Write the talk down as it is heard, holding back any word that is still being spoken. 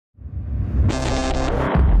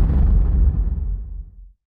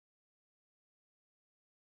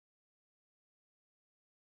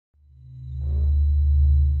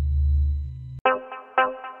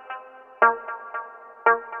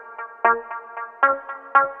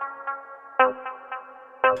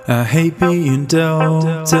I hate being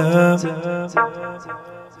doped up.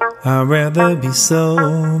 I'd rather be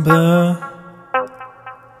sober.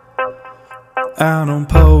 I don't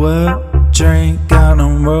pull up, drink, I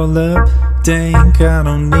don't roll up. Dang, I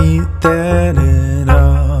don't need that at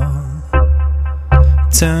all.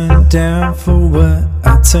 Turn down for what?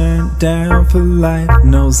 I turn down for life.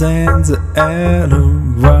 No Xans or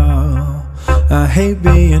Adderall. I hate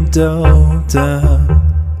being doped up.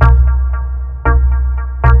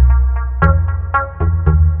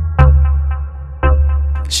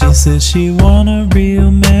 She said she want a real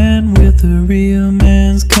man with a real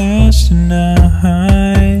man's cash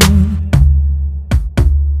tonight,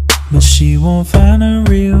 but she won't find a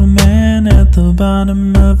real man at the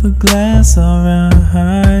bottom of a glass.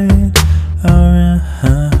 Alright, alright.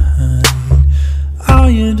 All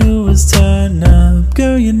you do is turn up.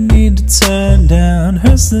 Girl, you need to turn down.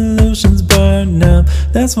 Her solutions burn up.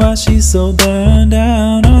 That's why she's so burned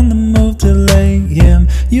out. On the move till AM.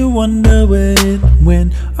 You wonder where it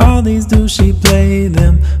went. All these dudes, she play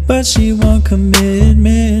them, but she want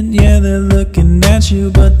commitment. Yeah, they're looking at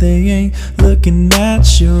you, but they ain't looking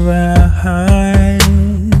at you right.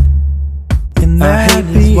 And that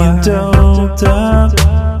is why doped up.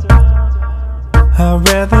 I'd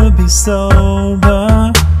rather be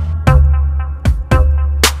sober.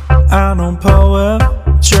 I don't pull up,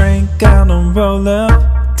 drink, I don't roll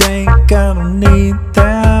up. Dang, I don't need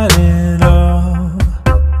that at all.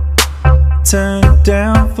 Turn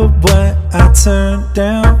down for what? I turn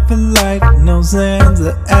down for life. No Xans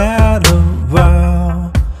or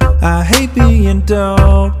Adderall. I hate being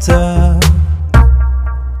doped up.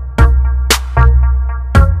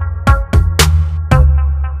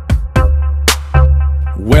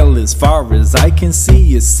 Well, as far as I can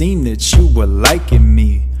see, it seemed that you were liking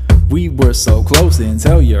me. We were so close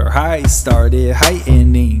until your highs started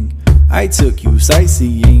heightening. I took you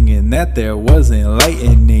sightseeing and that there wasn't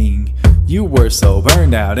lightening. You were so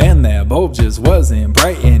burned out and that bulb just wasn't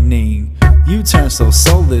brightening. You turned so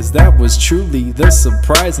soulless, that was truly the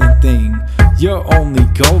surprising thing. Your only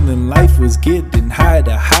goal in life was getting high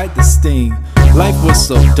to hide the sting. Life was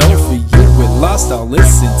so dope for you, it lost all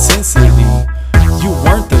its intensity. You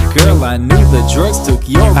weren't the girl I knew, the drugs took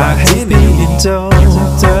your identity. I hate being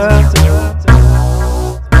doped up.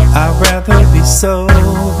 I'd rather be sober.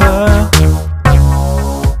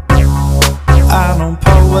 I don't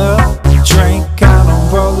pull up, drink, I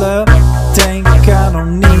don't roll up. Dang, I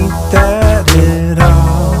don't need that at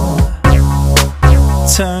all.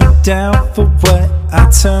 Turn down for what? I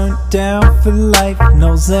turn down for life.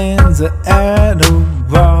 No Xans or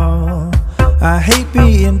Adderall. I hate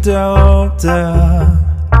being doped up.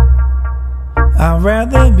 I'd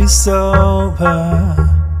rather be sober.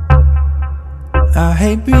 I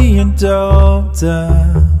hate being doped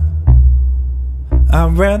up.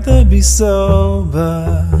 I'd rather be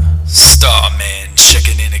sober. Starman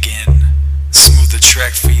checking in again. Smooth the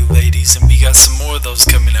track for you ladies, and we got some more of those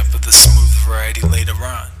coming up with the smooth variety later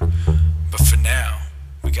on. But for now,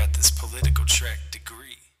 we got this political track,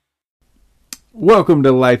 Degree. Welcome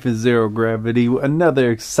to Life is Zero Gravity, another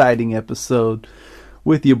exciting episode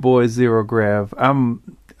with your boy Zero Grav.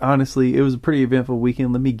 Honestly, it was a pretty eventful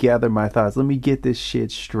weekend. Let me gather my thoughts. Let me get this shit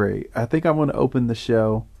straight. I think I want to open the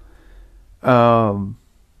show. I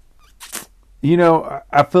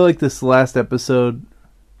feel like this last episode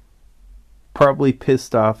probably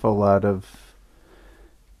pissed off a lot of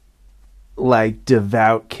like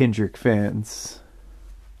devout Kendrick fans.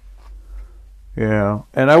 Yeah,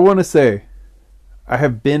 and I want to say I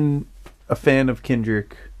have been a fan of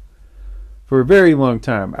Kendrick for a very long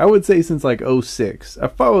time. I would say since like 2006. I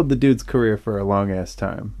followed the dude's career for a long ass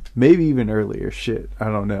time. Maybe even earlier. Shit, I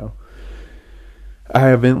don't know. I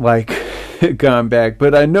haven't like gone back,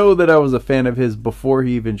 but I know that I was a fan of his before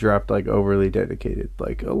he even dropped like Overly Dedicated.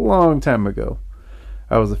 Like a long time ago,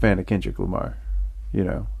 I was a fan of Kendrick Lamar,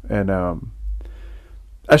 and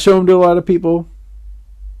I showed him to a lot of people.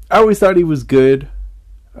 I always thought he was good.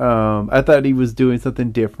 I thought he was doing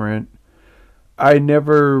something different. I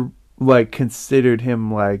never like considered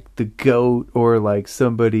him like the GOAT or like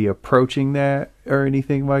somebody approaching that or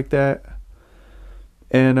anything like that.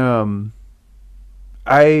 And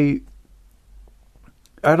I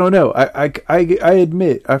don't know. I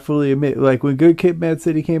admit, I fully admit, like when Good Kid, Mad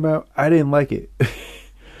City came out, I didn't like it.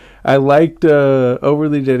 I liked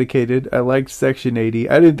Overly Dedicated. I liked Section 80.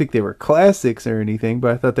 I didn't think they were classics or anything,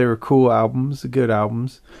 but I thought they were cool albums, good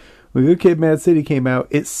albums. When Good Kid, Mad City came out,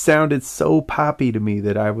 it sounded so poppy to me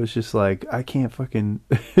that I was just like, I can't fucking...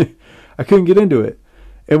 I couldn't get into it.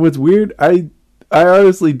 And what's weird, I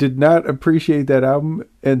honestly did not appreciate that album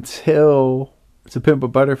until To Pimp a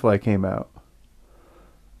Butterfly came out.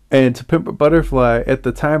 And To Pimp a Butterfly, at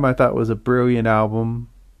the time, I thought was a brilliant album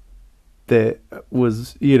that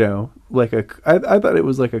was, you know, like I thought it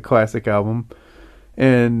was like a classic album.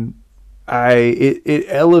 And it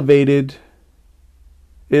elevated,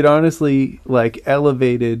 it honestly, like,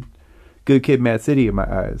 elevated Good Kid, Mad City in my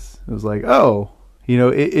eyes. It was like, oh, you know,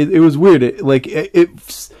 it was weird. At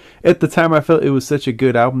the time, I felt it was such a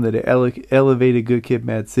good album that it elevated Good Kid,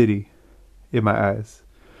 Mad City in my eyes.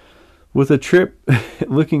 With A Trip,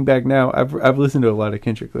 looking back now, I've listened to a lot of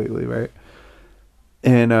Kendrick lately, right?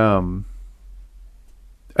 And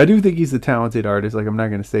I do think he's a talented artist. Like, I'm not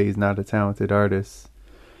going to say he's not a talented artist.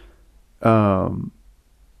 And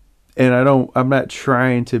I'm not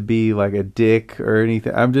trying to be like a dick or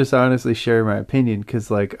anything. I'm just honestly sharing my opinion,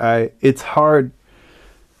 because like it's hard,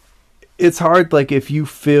 like, if you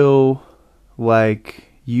feel like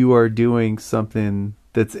you are doing something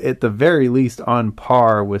that's at the very least on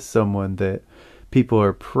par with someone that people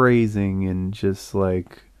are praising and just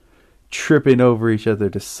like tripping over each other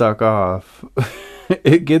to suck off.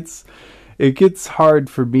 it gets hard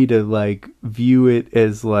for me to like view it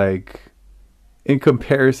as like in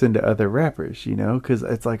comparison to other rappers, you know, because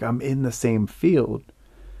it's like I'm in the same field,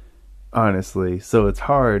 honestly. So it's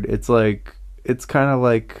hard. It's like, it's kind of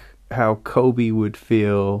like how Kobe would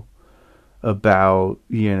feel about,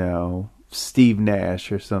 you know, Steve Nash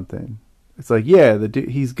or something. It's like, yeah, the dude,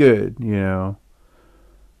 he's good, you know.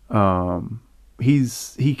 He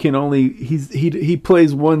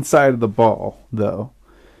plays one side of the ball though.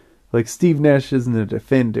 Like, Steve Nash isn't a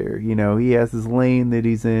defender, you know. He has his lane that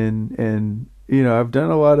he's in, and you know, I've done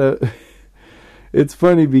a lot of it's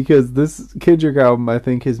funny because this Kendrick album, I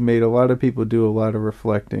think, has made a lot of people do a lot of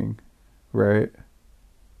reflecting, right?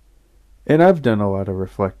 And I've done a lot of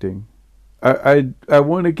reflecting. I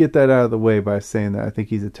want to get that out of the way by saying that I think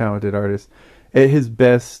he's a talented artist. At his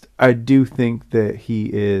best, I do think that he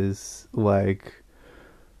is, like,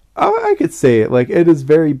 I could say it, like, at his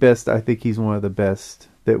very best, I think he's one of the best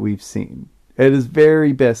that we've seen. At his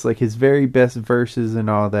very best, like his very best verses and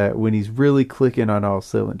all that, when he's really clicking on all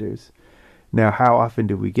cylinders. Now, how often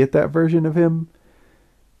do we get that version of him?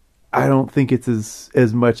 I don't think it's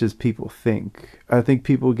as much as people think. I think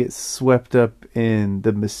people get swept up in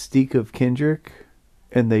the mystique of Kendrick,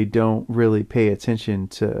 and they don't really pay attention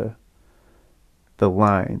to the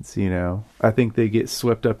lines, you know. I think they get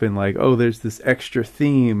swept up in like, oh, there's this extra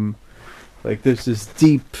theme, like there's this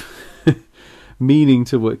deep meaning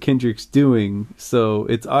to what Kendrick's doing, so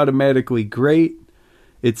it's automatically great.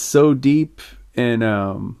 It's so deep, and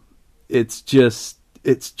it's just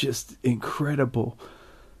incredible.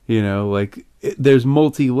 You know, like, there's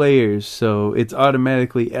multi-layers, so it's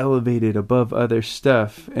automatically elevated above other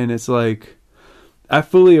stuff. And it's like, I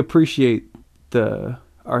fully appreciate the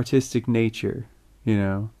artistic nature, you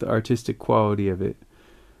know, the artistic quality of it.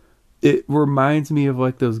 It reminds me of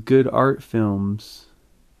like those good art films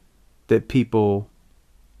that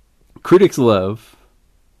critics love,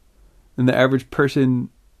 and the average person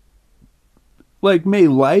like may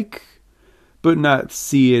like, but not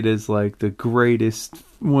see it as like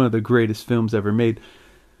one of the greatest films ever made.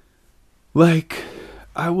 Like,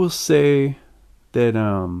 I will say that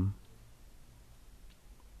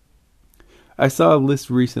I saw a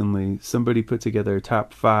list recently. Somebody put together a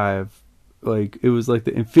top 5. Like, it was like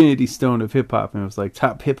the Infinity Stone of hip hop, and it was like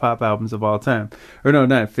top hip hop albums of all time. Or no,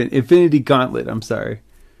 not Infinity Gauntlet. I'm sorry.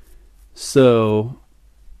 So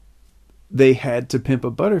they had To Pimp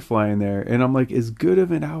a Butterfly in there, and I'm like, as good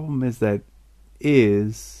of an album as that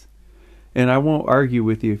is, and I won't argue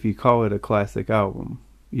with you if you call it a classic album,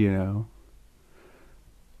 you know,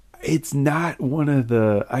 it's not one of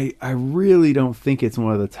the, I really don't think it's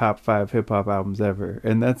one of the top 5 hip hop albums ever.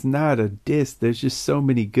 And that's not a diss. There's just so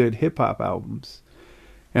many good hip hop albums.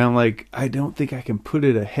 And I'm like, I don't think I can put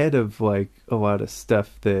it ahead of like a lot of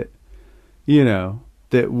stuff that, you know,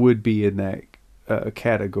 that would be in that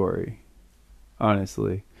category,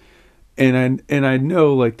 honestly. And I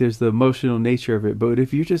know like there's the emotional nature of it, but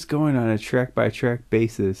if you're just going on a track by track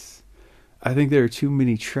basis, I think there are too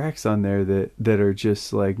many tracks on there that are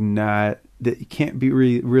just like not, that can't be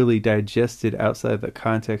really digested outside the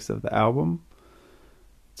context of the album,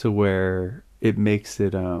 to where it makes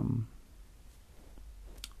it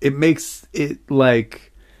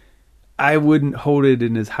like, I wouldn't hold it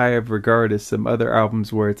in as high of regard as some other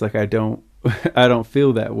albums where it's like I don't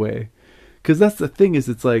feel that way. Because that's the thing, is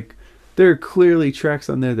it's like there are clearly tracks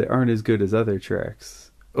on there that aren't as good as other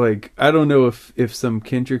tracks. Like, I don't know if some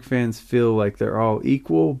Kendrick fans feel like they're all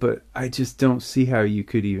equal, but I just don't see how you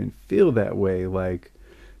could even feel that way. Like,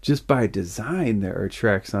 just by design, there are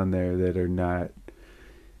tracks on there that are not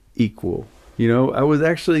equal. I was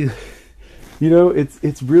actually,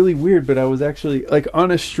 it's really weird, but I was actually like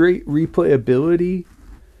on a straight replayability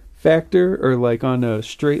factor, or like on a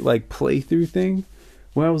straight like playthrough thing.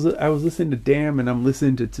 When I was listening to Damn, and I'm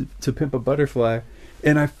listening to Pimp a Butterfly,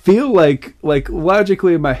 and I feel like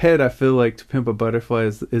logically in my head I feel like To Pimp a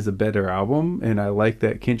Butterfly is a better album, and I like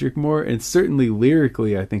that Kendrick more, and certainly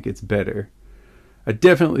lyrically I think it's better. I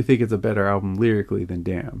definitely think it's a better album lyrically than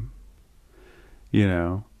Damn.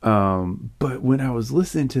 But when I was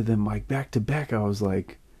listening to them like back to back, I was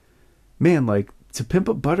like, man, like To Pimp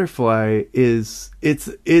a Butterfly it's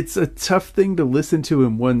a tough thing to listen to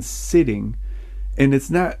in one sitting. And it's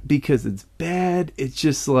not because it's bad, it's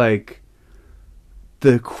just like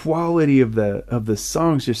the quality of the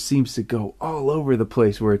songs just seems to go all over the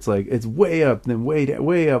place, where it's like it's way up, then way down,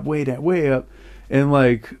 way up, way down, way up. And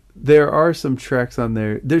like there are some tracks on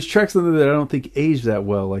there. There's tracks on there that I don't think age that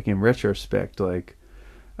well, like in retrospect, like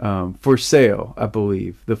For Sale, I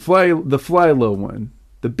believe. The Fly Low one.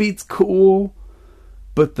 The beat's cool,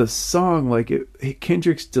 but the song, like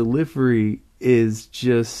Kendrick's delivery is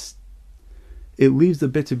just, it leaves a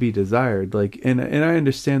bit to be desired. Like, and I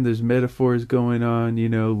understand there's metaphors going on,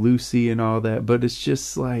 Lucy and all that, but it's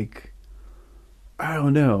just like, I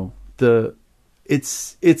don't know.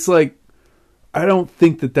 It's like, I don't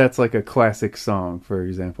think that that's like a classic song, for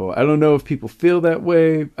example. I don't know if people feel that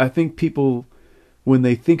way. I think people, when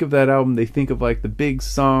they think of that album, they think of like the big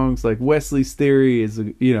songs, like Wesley's Theory is,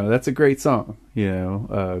 that's a great song.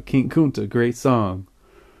 King Kunta, great song.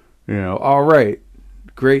 All Right,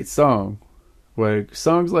 great song. Like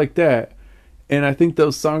songs like that. And I think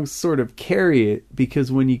those songs sort of carry it, because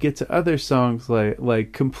when you get to other songs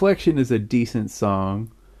like Complexion is a decent song,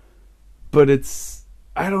 but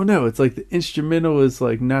I don't know, it's like the instrumental is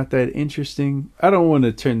like not that interesting. I don't want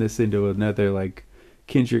to turn this into another like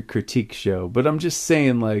Kendrick critique show, but I'm just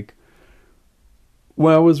saying, like,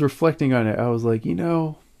 when I was reflecting on it, I was like,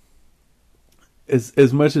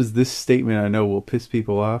 as much as this statement I know will piss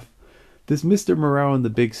people off, this Mr. Morale and the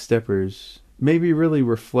Big Steppers made me really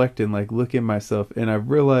reflect and like look at myself, and I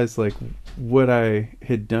realized like what I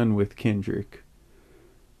had done with Kendrick.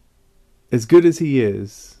 As good as he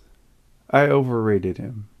is, I overrated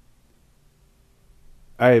him.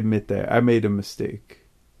 I admit that. I made a mistake.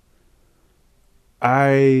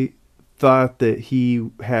 I thought that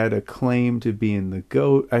he had a claim to being the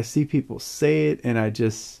GOAT. I see people say it, and I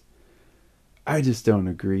just don't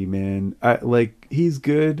agree, man. He's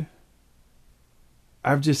good.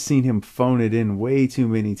 I've just seen him phone it in way too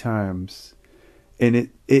many times. And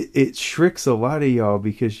it tricks a lot of y'all,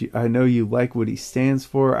 because I know you like what he stands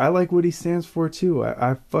for. I like what he stands for too.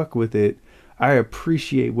 I fuck with it. I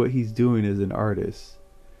appreciate what he's doing as an artist.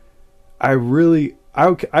 I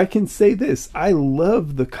can say this. I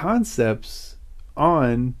love the concepts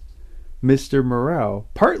on Mr. Morale.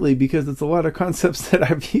 Partly because it's a lot of concepts that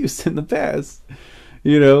I've used in the past.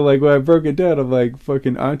 Like when I broke it down, I'm like,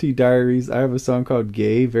 fucking Auntie Diaries. I have a song called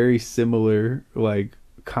Gay. Very similar, like,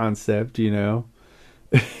 concept,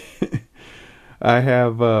 I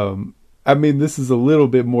have, this is a little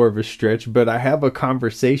bit more of a stretch, but I have a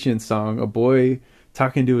conversation song, a boy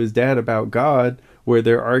talking to his dad about God, where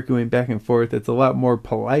they're arguing back and forth. It's a lot more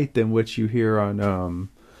polite than what you hear on,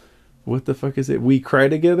 what the fuck is it? We Cry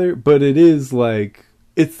Together? But it is like,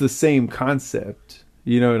 it's the same concept.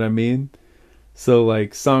 You know what I mean? So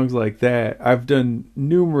like songs like that, I've done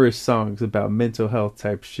numerous songs about mental health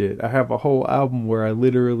type shit. I have a whole album where I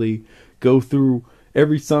literally go through,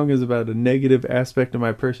 every song is about a negative aspect of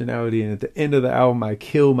my personality, and at the end of the album I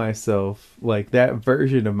kill myself. Like that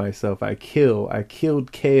version of myself I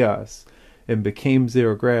killed chaos and became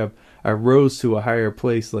Zero Grav. I rose to a higher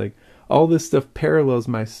place. Like all this stuff parallels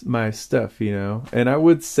my stuff, And I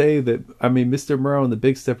would say that, Mr. Morale and the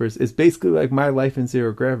Big Steppers is basically like my life in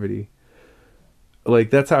Zero Gravity.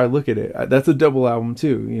 Like that's how I look at it. That's a double album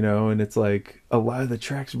too, and it's like a lot of the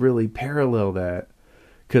tracks really parallel that.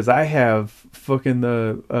 Cause I have fucking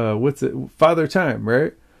Father Time,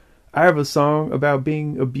 right? I have a song about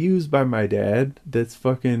being abused by my dad. That's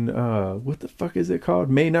fucking, what the fuck is it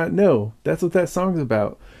called? May Not Know. That's what that song's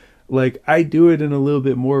about. Like I do it in a little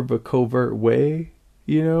bit more of a covert way,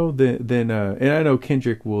 than and I know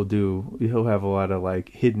Kendrick he'll have a lot of like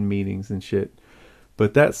hidden meanings and shit.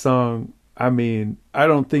 But that song, I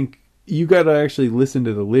don't think you got to actually listen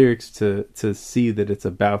to the lyrics to see that it's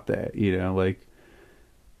about that, like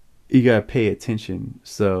you got to pay attention.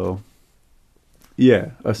 So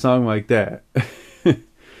yeah, a song like that.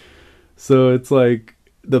 So it's like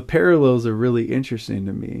the parallels are really interesting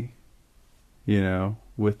to me,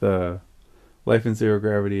 with Life in Zero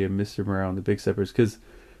Gravity and Mr. Morale and the Big Steppers. Cause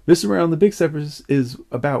Mr. Morale and the Big Steppers is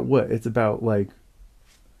about what? It's about like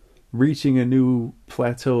reaching a new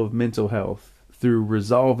plateau of mental health through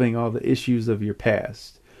resolving all the issues of your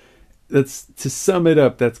past. That's, to sum it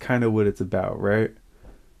up, that's kind of what it's about, right?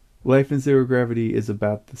 Life in Zero Gravity is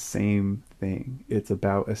about the same thing. It's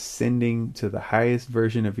about ascending to the highest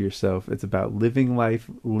version of yourself. It's about living life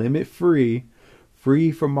limit free,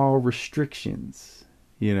 free from all restrictions,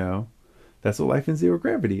 you know? That's what Life in Zero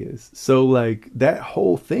Gravity is. So like that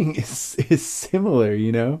whole thing is similar,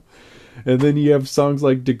 you know? And then you have songs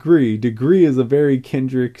like Degree. Degree is a very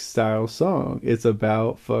Kendrick style song. It's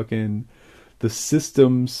about fucking the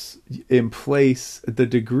systems in place, the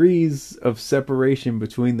degrees of separation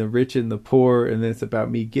between the rich and the poor. And then it's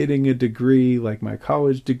about me getting a degree, like my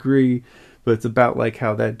college degree. But it's about like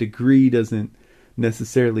how that degree doesn't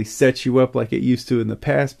necessarily set you up like it used to in the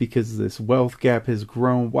past because this wealth gap has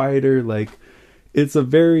grown wider. Like it's a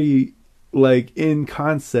very, like in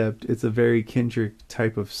concept, it's a very Kendrick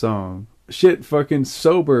type of song. Shit, fucking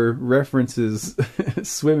Sober references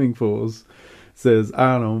swimming pools. Says,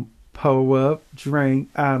 I don't pour up, drink,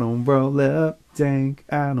 I don't roll up, dank,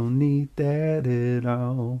 I don't need that at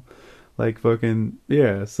all. Like fucking,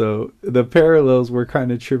 yeah, so the parallels were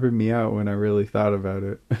kind of tripping me out when I really thought about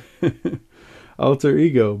it. Alter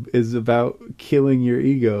Ego is about killing your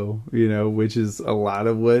ego, you know, which is a lot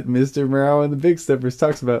of what Mr. Morale and the Big Steppers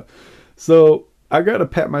talks about. So I gotta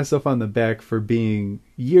pat myself on the back for being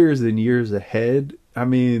years and years ahead. I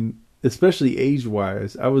mean, especially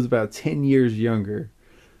age-wise, I was about 10 years younger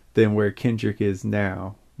than where Kendrick is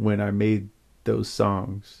now when I made those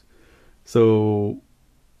songs. So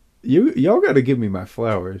y'all got to give me my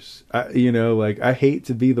flowers. You know, like I hate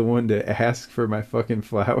to be the one to ask for my fucking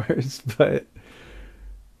flowers, but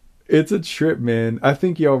it's a trip, man. I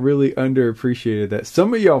think y'all really underappreciated that.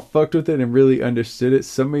 Some of y'all fucked with it and really understood it.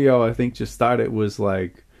 Some of y'all, I think, just thought it was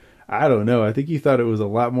like, I don't know. I think you thought it was a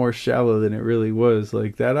lot more shallow than it really was.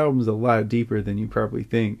 Like that album's a lot deeper than you probably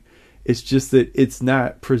think. It's just that it's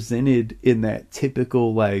not presented in that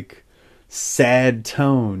typical like sad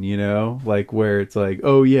tone, you know, like where it's like,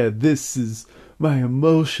 oh yeah, this is my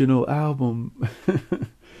emotional album.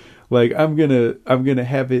 Like I'm gonna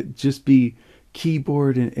have it just be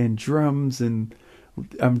keyboard and drums, and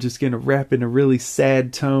I'm just gonna rap in a really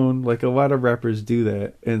sad tone. Like a lot of rappers do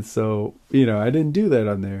that, and so you know I didn't do that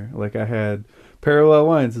on there. Like I had Parallel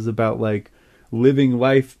Lines is about like living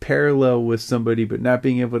life parallel with somebody but not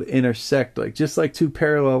being able to intersect, like just like two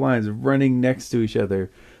parallel lines running next to each other,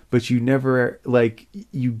 but you never like,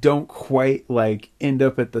 you don't quite like end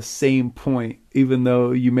up at the same point even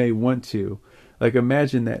though you may want to. Like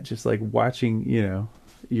imagine that, just like watching, you know,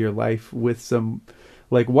 your life with some,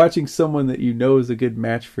 like watching someone that you know is a good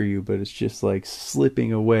match for you, but it's just like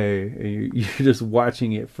slipping away and you're just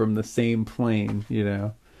watching it from the same plane, you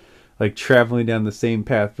know, like traveling down the same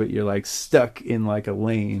path, but you're like stuck in like a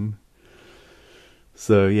lane.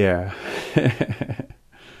 So yeah,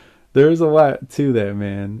 there's a lot to that,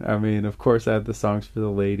 man. I mean, of course I have the songs for the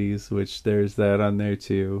ladies, which there's that on there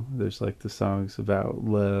too. There's like the songs about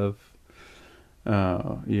love,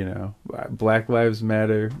 you know, Black Lives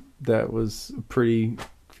Matter. That was a pretty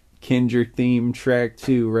Kendrick themed track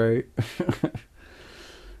too, right?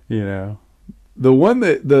 You know, the one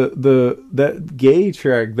that that gay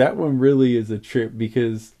track, that one really is a trip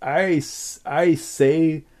because I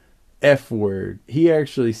say F word. He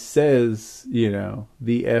actually says, you know,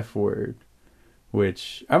 the F word,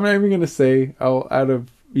 which I'm not even going to say out of,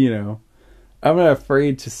 you know, I'm not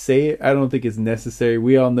afraid to say it. I don't think it's necessary.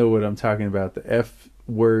 We all know what I'm talking about. The F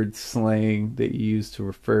word slang that you use to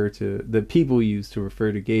refer to, that people use to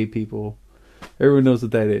refer to gay people. Everyone knows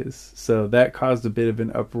what that is. So that caused a bit of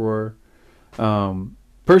an uproar.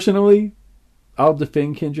 Personally, I'll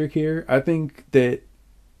defend Kendrick here. I think that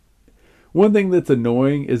one thing that's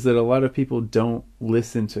annoying is that a lot of people don't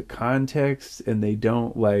listen to context, and they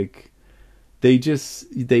don't like, they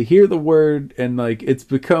hear the word and like it's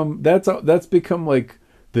become, that's become like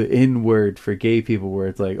the N word for gay people, where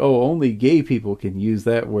it's like, oh, only gay people can use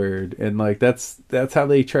that word, and like that's how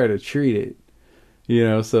they try to treat it, you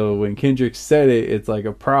know. So when Kendrick said it, it's like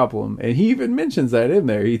a problem, and he even mentions that in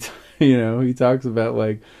there. He you know, he talks about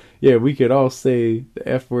like, yeah, we could all say the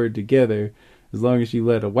F word together as long as you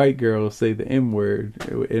let a white girl say the M word,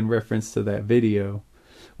 in reference to that video.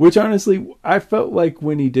 Which honestly, I felt like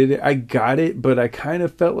when he did it, I got it, but I kind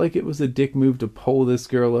of felt like it was a dick move to pull this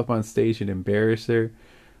girl up on stage and embarrass her.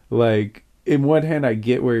 Like, in one hand, I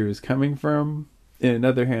get where he was coming from. In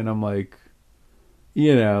another hand, I'm like,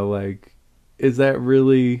 you know, like, is that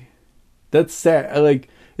really... That's sad. Like,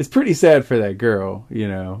 it's pretty sad for that girl, you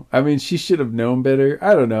know. I mean, she should have known better.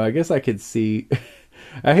 I don't know. I guess I could see...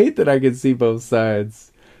 I hate that I can see both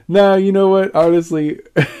sides. No, you know what? Honestly,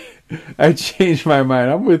 I changed my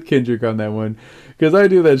mind. I'm with Kendrick on that one because I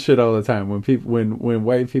do that shit all the time. When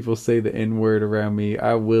white people say the N word around me,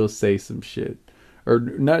 I will say some shit. Or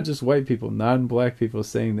not just white people, non-black people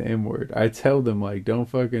saying the N word. I tell them like,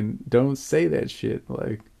 don't say that shit.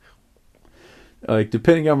 Like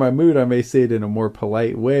depending on my mood, I may say it in a more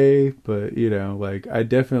polite way, but you know, like I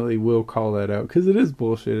definitely will call that out because it is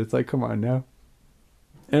bullshit. It's like, come on now.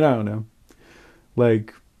 And I don't know,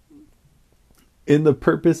 like in the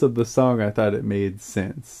purpose of the song, I thought it made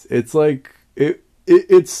sense. It's like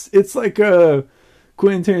it's like Quentin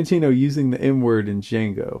Tarantino using the N word in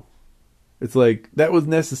Django. It's like that was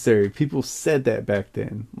necessary. People said that back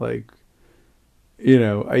then. Like, you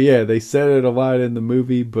know, yeah, they said it a lot in the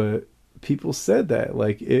movie, but people said that.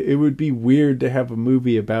 Like, it would be weird to have a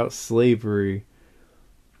movie about slavery,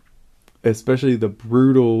 especially the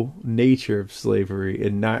brutal nature of slavery,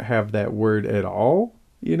 and not have that word at all.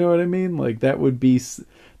 You know what I mean? Like, that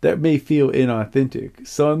may feel inauthentic.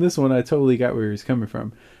 So on this one, I totally got where he's coming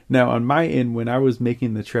from. Now, on my end, when I was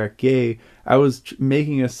making the track Gay, I was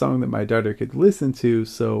making a song that my daughter could listen to,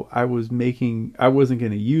 so I wasn't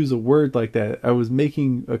going to use a word like that. I was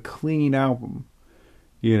making a clean album,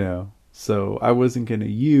 you know, so I wasn't going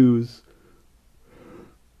to use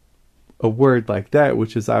a word like that,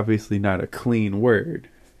 which is obviously not a clean word,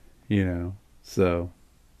 you know. So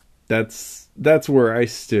that's where I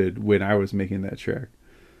stood when I was making that track.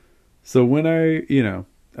 So when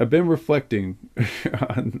I've been reflecting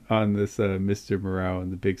on this Mr. Morale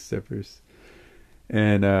and the Big Steppers,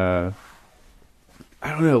 and I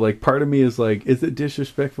don't know, like part of me is like, is it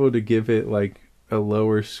disrespectful to give it like a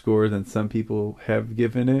lower score than some people have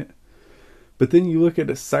given it? But then you look at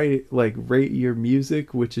a site like Rate Your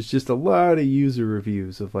Music, which is just a lot of user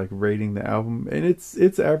reviews of like rating the album, and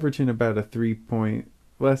it's averaging about a 3 point.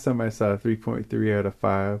 Last time I saw, 3.3 out of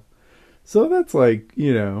 5. So that's like,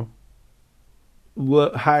 you know,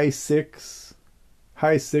 high six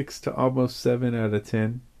to almost 7 out of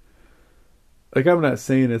 10. Like, I'm not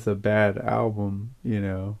saying it's a bad album, you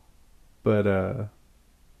know, but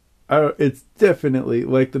it's definitely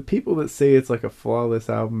like the people that say it's like a flawless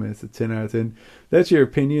album and it's a 10 out of 10. That's your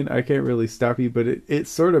opinion. I can't really stop you, but it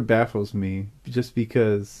sort of baffles me just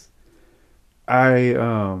because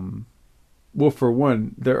well, for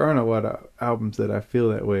one, there aren't a lot of albums that I feel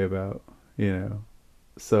that way about, you know.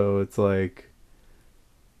 So it's like,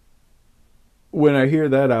 when I hear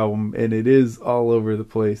that album, and it is all over the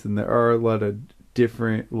place, and there are a lot of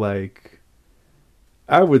different, like,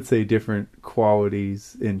 I would say different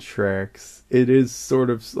qualities in tracks, it is sort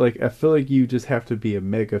of, like, I feel like you just have to be a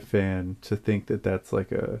mega fan to think that that's,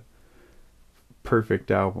 like, a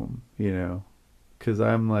perfect album, you know. Because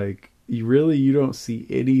I'm like, you don't see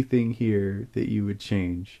anything here that you would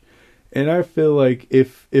change. And I feel like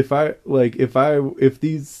if their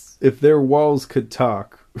walls could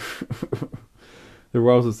talk, their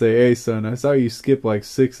walls would say, "Hey son, I saw you skip like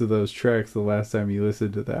 6 of those tracks the last time you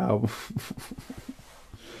listened to the album.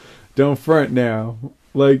 Don't front now."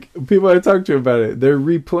 Like, people I talk to about it, they're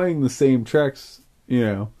replaying the same tracks, you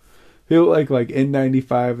know. Feel like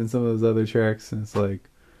N95 and some of those other tracks, and it's like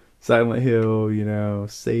Silent Hill, you know,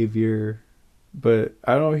 Savior, but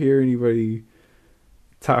I don't hear anybody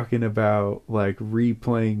talking about like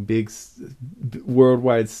replaying big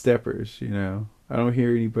worldwide steppers, you know. I don't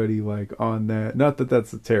hear anybody like on that. Not that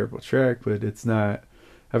that's a terrible track, but it's not.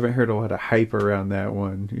 I haven't heard a lot of hype around that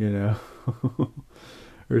one, you know,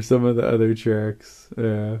 or some of the other tracks.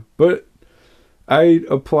 But I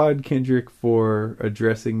applaud Kendrick for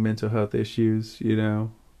addressing mental health issues, you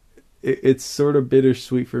know. It's sort of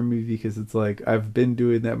bittersweet for me because it's like I've been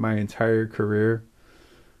doing that my entire career.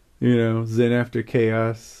 You know, Zen After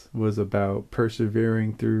Chaos was about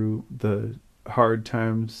persevering through the hard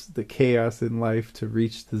times, the chaos in life to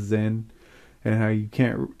reach the Zen, and how you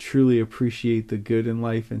can't truly appreciate the good in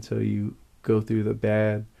life until you go through the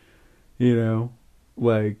bad. You know,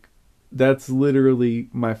 like that's literally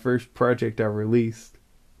my first project I released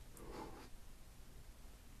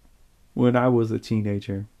when I was a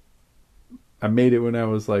teenager. I made it when I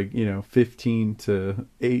was like, you know, 15 to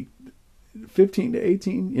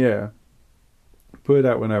 18. Yeah. Put it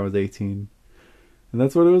out when I was 18. And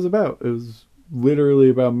that's what it was about. It was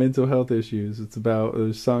literally about mental health issues.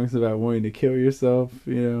 There's songs about wanting to kill yourself,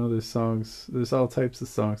 you know, there's all types of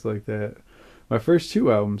songs like that. My first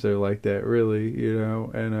 2 albums are like that, really, you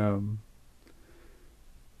know, and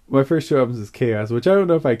my first 2 albums is Chaos, which I don't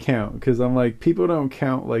know if I count, because I'm like, people don't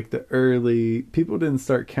count like people didn't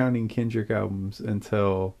start counting Kendrick albums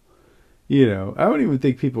until, you know, I don't even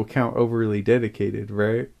think people count Overly Dedicated,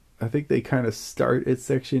 right? I think they kind of start at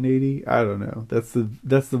Section 80. I don't know. That's the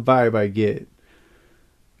vibe I get.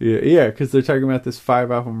 Yeah, because they're talking about this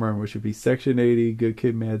 5-album run, which would be Section 80, Good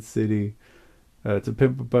Kid, Mad City, To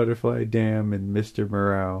Pimp a Butterfly, Damn, and Mr.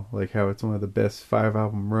 Morale. Like how it's one of the best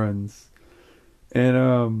 5-album runs.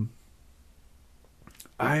 And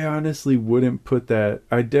I honestly wouldn't put that.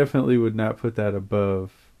 I definitely would not put that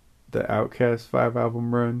above the Outkast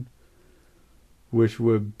 5-album run, which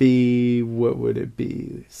would be, what would it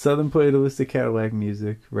be? Southern Playalistic Cadillac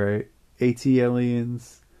Music, right?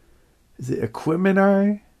 ATLiens. Is it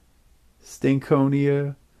Equimini?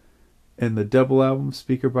 Stankonia, and the double album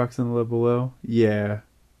Speakerboxxx and the Love Below. Yeah,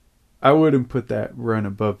 I wouldn't put that run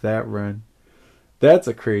above that run. That's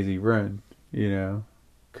a crazy run, you know.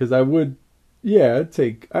 Because I would, yeah,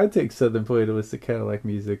 I'd take Southern Playalistic Cadillac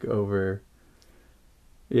Music over.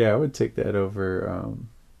 Yeah, I would take that over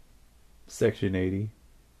Section 80.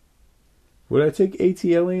 Would I take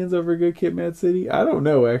ATLiens over Good Kid, Mad City? I don't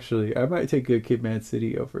know, actually. I might take Good Kid, Mad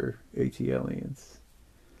City over ATLiens.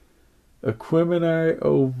 Equimini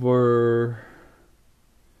over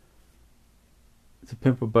To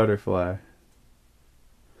Pimp a Butterfly.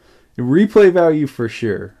 Replay value for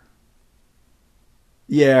sure.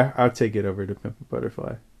 Yeah, I'll take it over To Pimp a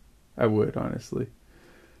Butterfly. I would, honestly.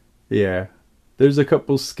 Yeah. There's a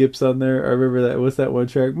couple skips on there. I remember that. What's that one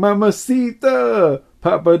track? Mamacita!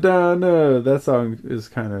 Papadana! That song's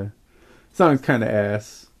kind of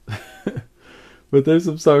ass. But there's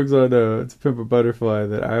some songs on To Pimp a Butterfly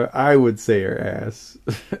that I would say are ass.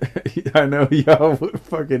 I know y'all would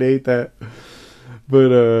fucking hate that.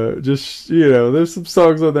 But just, you know, there's some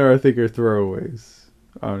songs on there I think are throwaways,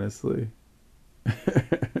 honestly.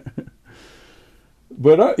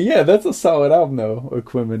 But yeah, that's a solid album though,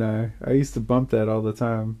 Equimini. I used to bump that all the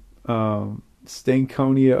time.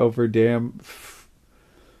 Stankonia over Damn.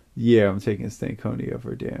 Yeah, I'm taking Stankonia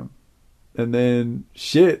over Damn. And then,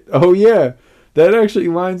 shit. Oh yeah. That actually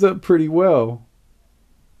lines up pretty well.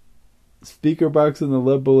 Speakerboxxx and the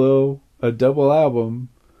Love Below, a double album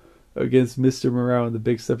against Mr. Morale and the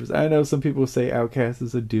Big Steppers. I know some people say Outkast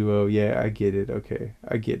is a duo. Yeah, I get it. Okay,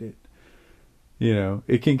 I get it. You know,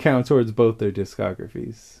 it can count towards both their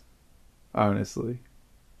discographies, honestly.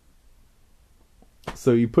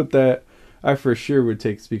 So you put that, I for sure would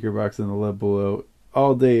take Speakerboxxx and the Love Below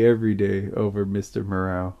all day, every day over Mr.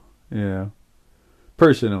 Morale. You know,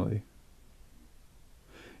 personally.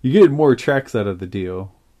 You get more tracks out of the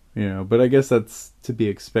deal, you know, but I guess that's to be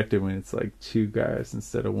expected when it's like two guys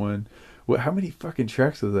instead of one. What? How many fucking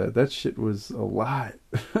tracks was that? That shit was a lot.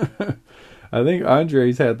 I think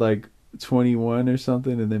Andre's had like 21 or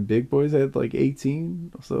something, and then Big Boy's had like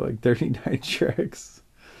 18, so like 39 tracks.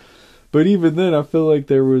 But even then, I feel like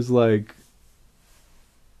there was like,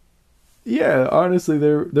 yeah, honestly,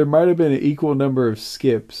 there might have been an equal number of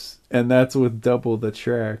skips, and that's with double the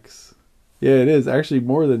tracks. Yeah, it is actually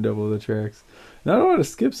more than double the tracks. Not a lot of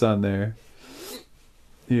skips on there,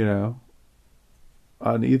 you know,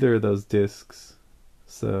 on either of those discs.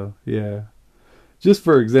 So yeah, just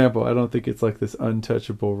for example, I don't think it's like this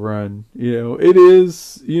untouchable run. You know, it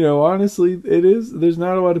is. You know, honestly, it is. There's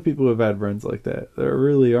not a lot of people who have had runs like that. There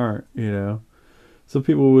really aren't. You know, so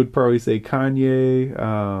people would probably say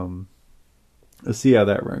Kanye. Let's see how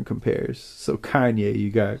that run compares. So Kanye, you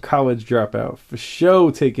got College Dropout for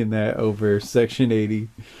sure taking that over Section 80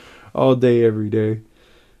 all day, every day.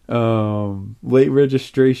 Late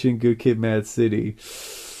Registration, Good Kid, Mad City.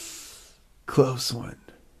 Close one.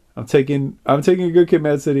 I'm taking Good Kid,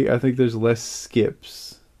 Mad City. I think there's less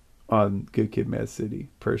skips on Good Kid, Mad City,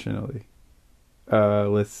 personally.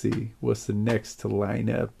 Let's see. What's the next to line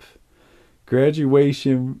up?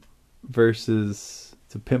 Graduation versus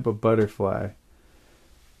To Pimp a Butterfly.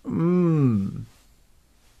 Ooh,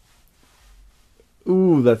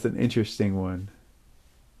 that's an interesting one.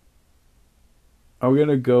 I'm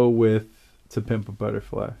gonna go with To Pimp a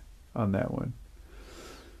Butterfly on that one.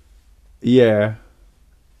 Yeah.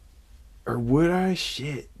 Or would I?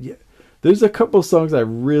 Shit. Yeah. There's a couple songs I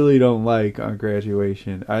really don't like on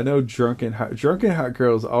Graduation. I know Drunken Hot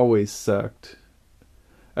Girls always sucked.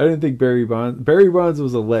 I didn't think Barry Bonds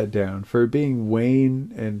was a letdown for being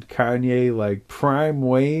Wayne and Kanye, like prime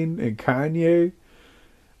Wayne and Kanye.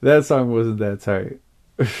 That song wasn't that tight.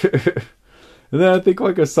 And then I think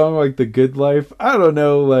like a song like The Good Life, I don't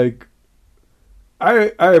know, like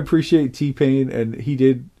I appreciate T-Pain and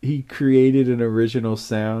he created an original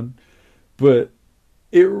sound, but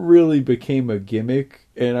it really became a gimmick,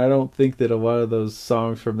 and I don't think that a lot of those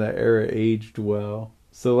songs from that era aged well.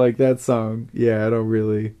 So like that song, yeah, I don't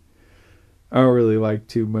really like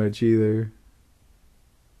too much either.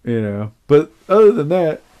 You know. But other than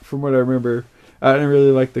that, from what I remember, I didn't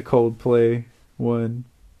really like the Coldplay one.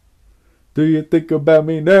 Do you think about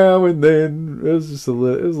me now and then? It was just a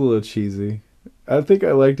little cheesy. I think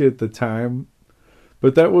I liked it at the time,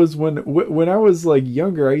 but that was when I was like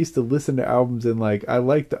younger. I used to listen to albums and like I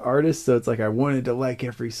liked the artist, so it's like I wanted to like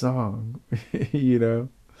every song, you know.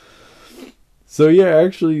 So yeah,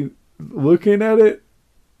 actually looking at it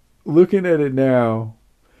now,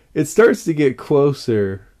 it starts to get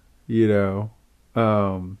closer, you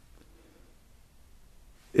know.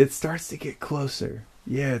 It starts to get closer.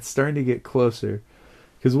 Yeah, it's starting to get closer.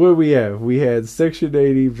 Because what do we have? We had Section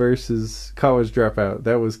 80 versus College Dropout.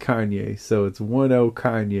 That was Kanye. So it's 1-0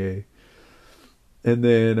 Kanye. And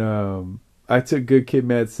then I took Good Kid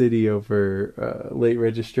Mad City over Late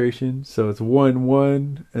Registration. So it's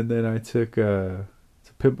 1-1. And then I took To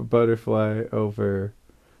Pimp a Butterfly over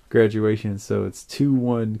Graduation. So it's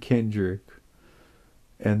 2-1 Kendrick.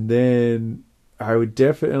 And then I would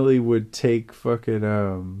definitely take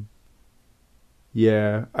fucking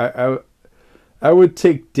yeah, I would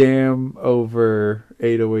take Damn over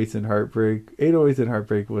 808s and Heartbreak. 808s and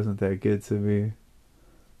Heartbreak wasn't that good to me.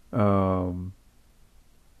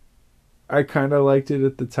 I kind of liked it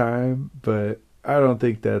at the time, but I don't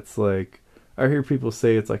think that's like, I hear people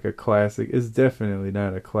say it's like a classic. It's definitely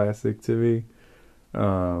not a classic to me.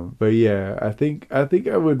 But yeah, I think I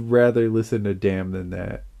would rather listen to Damn than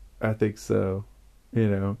that. I think so, you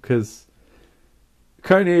know, because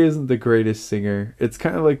Kanye isn't the greatest singer. It's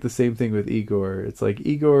kind of like the same thing with Igor. It's like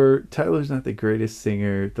Tyler's not the greatest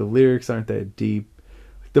singer. The lyrics aren't that deep.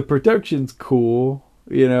 The production's cool,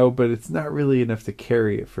 you know, but it's not really enough to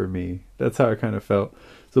carry it for me. That's how I kind of felt.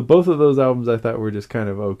 So both of those albums I thought were just kind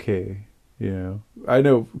of okay, you know. I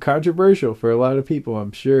know, controversial for a lot of people,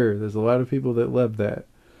 I'm sure. There's a lot of people that love that.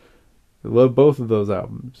 I love both of those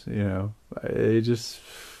albums, you know. They just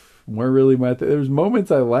weren't really my thing. There's moments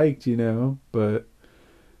I liked, you know, but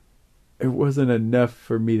it wasn't enough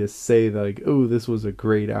for me to say that, like, oh, this was a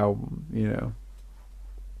great album, you know,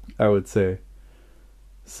 I would say.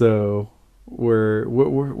 So where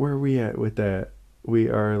are we at with that? We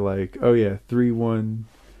are like, oh yeah, 3-1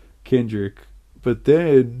 Kendrick. But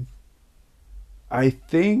then I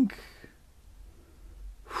think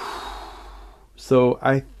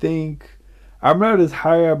I'm not as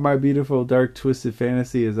high on My Beautiful Dark Twisted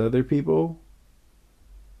Fantasy as other people,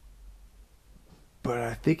 but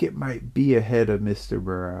I think it might be ahead of Mr.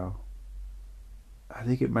 Burrell. I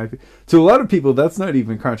think it might be. To a lot of people, that's not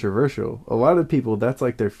even controversial. A lot of people, that's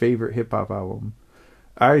like their favorite hip-hop album.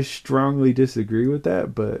 I strongly disagree with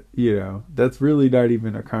that, but, you know, that's really not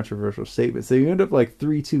even a controversial statement. So you end up like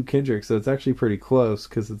 3-2 Kendrick, so it's actually pretty close,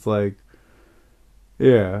 because it's like,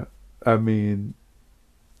 yeah, I mean,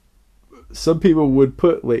 some people would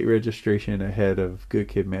put Late Registration ahead of Good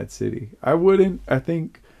Kid Mad City. I wouldn't. I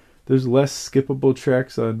think there's less skippable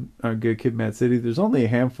tracks on Good Kid Mad City. There's only a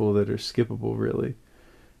handful that are skippable, really.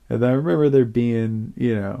 And I remember there being,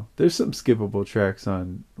 you know, there's some skippable tracks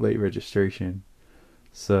on Late Registration.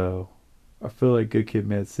 So I feel like Good Kid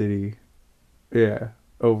Mad City, yeah,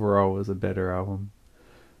 overall was a better album.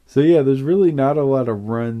 So yeah, there's really not a lot of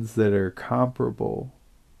runs that are comparable,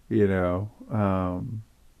 you know.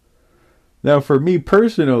 Now for me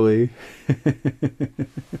personally,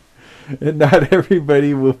 and not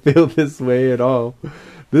everybody will feel this way at all.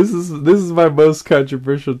 This is my most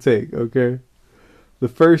controversial take, okay? The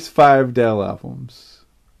first 5 Dell albums.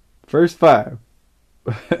 First 5.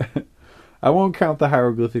 I won't count the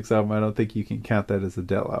Hieroglyphics album. I don't think you can count that as a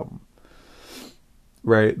Dell album.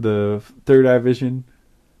 Right? The Third Eye Vision.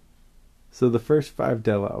 So the first 5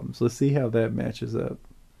 Dell albums. Let's see how that matches up.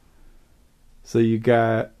 So you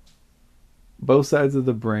got Both Sides of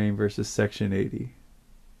the Brain versus Section 80.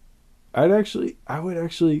 I would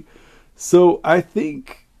actually, so I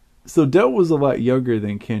think, so Dell was a lot younger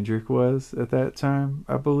than Kendrick was at that time,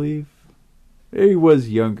 I believe. He was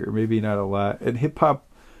younger, maybe not a lot, and hip hop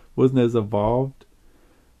wasn't as evolved,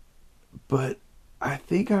 but I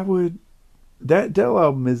think that Dell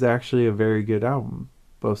album is actually a very good album,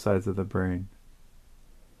 Both Sides of the Brain.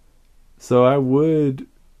 So I would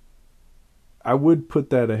put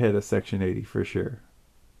that ahead of Section 80 for sure.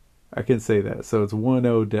 I can say that. So it's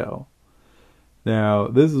 1-0 Dell. Now,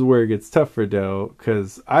 this is where it gets tough for Dell,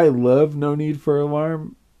 because I love No Need for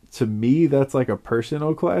Alarm. To me, that's like a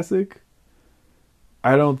personal classic.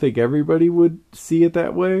 I don't think everybody would see it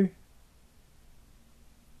that way.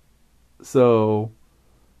 So,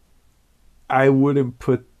 I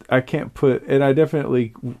can't put, and I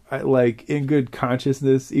definitely, like, in good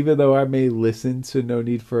consciousness, even though I may listen to No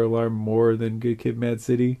Need for Alarm more than Good Kid Mad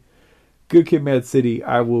City, Good Kid Mad City,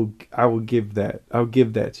 I will give that. I'll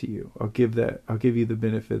give that to you. I'll give you the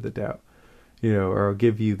benefit of the doubt. or I'll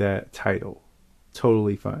give you that title.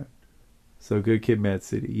 Totally fine. So Good Kid, Mad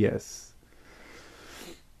City, yes.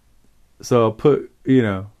 So I'll put,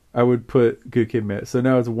 I would put Good Kid, Mad. So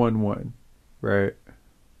now it's 1-1, right?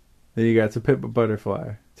 Then you got To Pimp a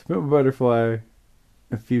Butterfly. To Pimp a Butterfly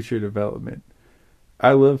and Future Development.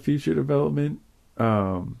 I love Future Development,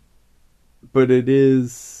 but it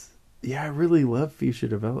is, I really love Future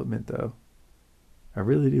Development though. I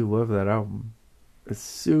really do love that album. It's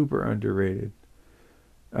super underrated.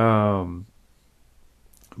 But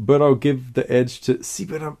I'll give the edge to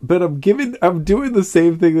I'm doing the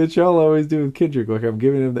same thing that y'all always do with Kendrick. Like I'm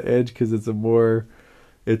giving him the edge because it's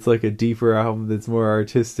like a deeper album that's more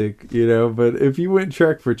artistic, But if you went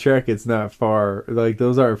track for track, it's not far. Like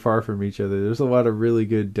those aren't far from each other. There's a lot of really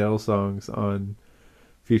good Del songs on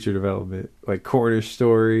Future Development, like Cornish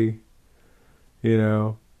Story,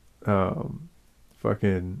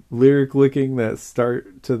 fucking lyric licking that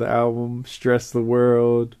start to the album, Stress the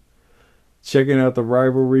World, checking out the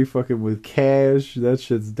rivalry fucking with Cash. That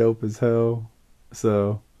shit's dope as hell.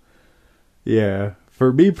 So yeah,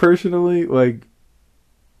 for me personally, like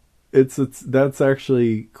that's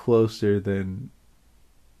actually closer than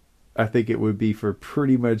I think it would be for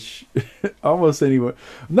pretty much almost anyone.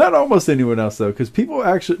 Not almost anyone else though, because people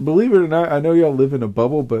actually, believe it or not, I know y'all live in a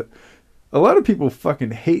bubble, but a lot of people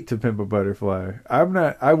fucking hate To Pimp a Butterfly.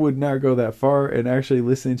 I would not go that far, and actually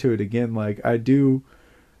listening to it again, like I do,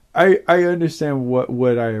 I understand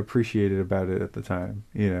what I appreciated about it at the time,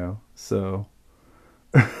 So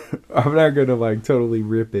I'm not gonna like totally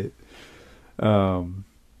rip it.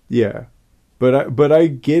 Yeah, but I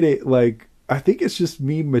get it. Like I think it's just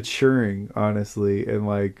me maturing, honestly, and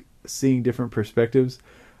like seeing different perspectives.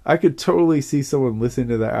 I could totally see someone listening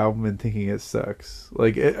to the album and thinking it sucks.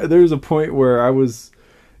 Like there's a point where I was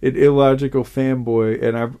an illogical fanboy,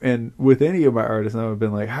 and with any of my artists, I would have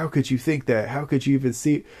been like, "How could you think that? How could you even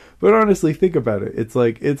see?" But honestly, think about it. It's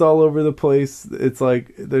like it's all over the place. It's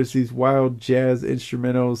like there's these wild jazz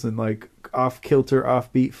instrumentals and like off kilter,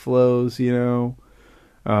 offbeat flows.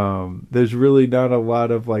 There's really not a lot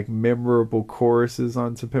of like memorable choruses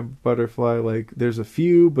on To Pimp a Butterfly. Like there's a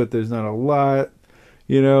few, but there's not a lot.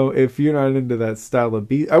 If you're not into that style of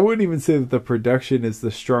beat, I wouldn't even say that the production is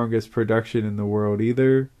the strongest production in the world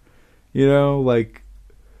either. Like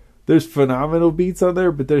there's phenomenal beats on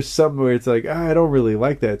there, but there's some where it's like, I don't really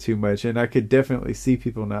like that too much. And I could definitely see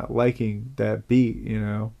people not liking that beat,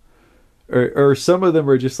 or some of them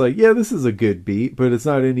are just like, yeah, this is a good beat, but it's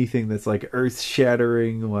not anything that's like earth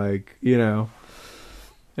shattering, like,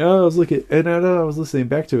 I was listening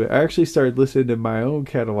back to it. I actually started listening to my own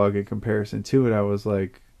catalog in comparison to it. I was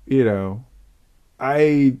like,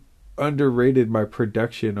 I underrated my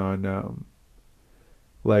production on,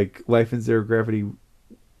 like Life in Zero Gravity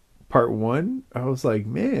Part 1. I was like,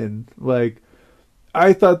 man, like,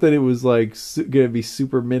 I thought that it was like gonna be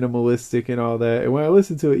super minimalistic and all that. And when I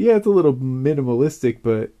listened to it, yeah, it's a little minimalistic,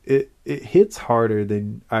 but it hits harder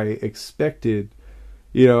than I expected.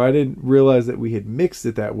 I didn't realize that we had mixed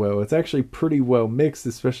it that well. It's actually pretty well mixed,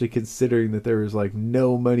 especially considering that there was like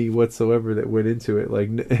no money whatsoever that went into it, like,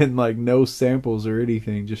 and like no samples or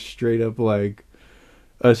anything, just straight up like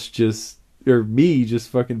me just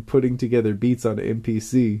fucking putting together beats on an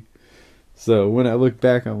MPC. So when I look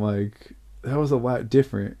back, I'm like, that was a lot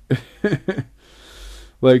different.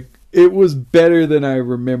 Like it was better than I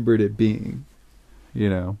remembered it being,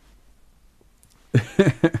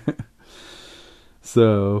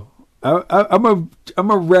 So I'm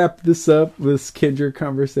gonna wrap this up, this Kendrick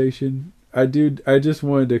conversation. I just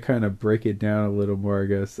wanted to kind of break it down a little more, I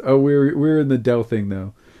guess. Oh, we're in the Del thing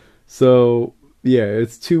though. So yeah,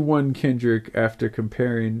 it's 2-1 Kendrick after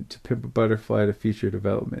comparing To Pimp a Butterfly to Future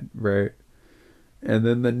Development, right? And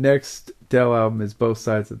then the next Del album is Both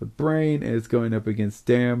Sides of the Brain, and it's going up against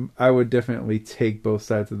Damn. I would definitely take Both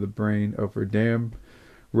Sides of the Brain over Damn.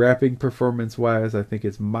 Rapping performance wise, I think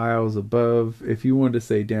it's miles above. If you wanted to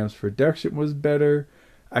say Damn's production was better,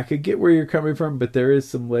 I could get where you're coming from, but there is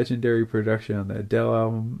some legendary production on that Del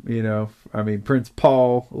album. I mean, Prince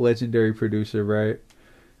Paul, legendary producer, right?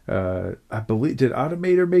 I believe, did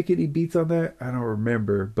Automator make any beats on that? I don't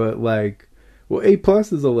remember, but like, well, A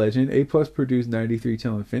Plus is a legend. A Plus produced 93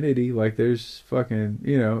 Till Infinity. Like, there's fucking,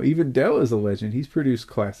 even Del is a legend. He's produced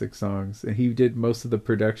classic songs, and he did most of the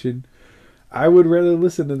production. I would rather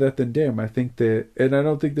listen to that than Damn. I think that, and I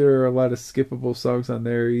don't think there are a lot of skippable songs on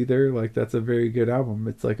there either. Like, that's a very good album.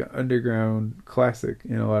 It's like an underground classic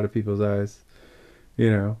in a lot of people's eyes,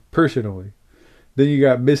 personally. Then you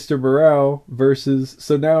got Mr. Morale versus,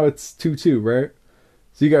 so now it's 2-2, right?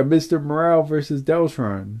 So you got Mr. Morale versus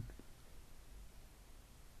Deltron.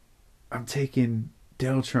 I'm taking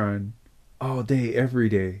Deltron all day, every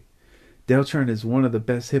day. Deltron is one of the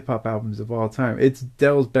best hip hop albums of all time. It's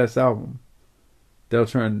Del's best album.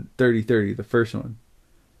 Deltron 3030, the first one.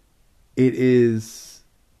 It is,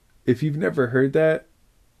 if you've never heard that,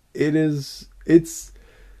 it's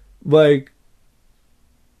like,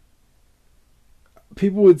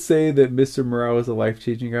 people would say that Mr. Morale is a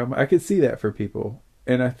life-changing album. I could see that for people.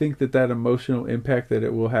 And I think that emotional impact that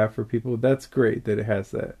it will have for people, that's great that it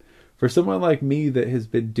has that. For someone like me that has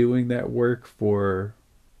been doing that work for,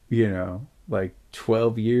 like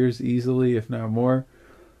 12 years easily, if not more,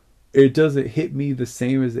 it doesn't hit me the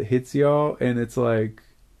same as it hits y'all. And it's like,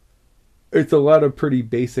 it's a lot of pretty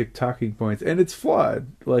basic talking points. And it's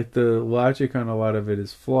flawed. Like, the logic on a lot of it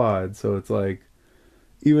is flawed. So it's like,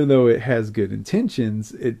 even though it has good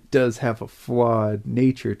intentions, it does have a flawed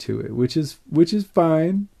nature to it, which is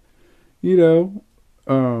fine,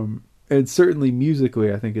 and certainly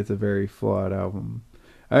musically, I think it's a very flawed album.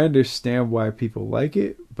 I understand why people like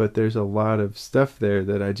it, but there's a lot of stuff there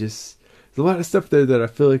that there's a lot of stuff there that I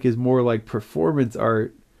feel like is more like performance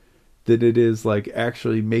art than it is like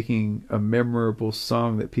actually making a memorable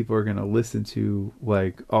song that people are going to listen to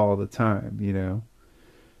like all the time,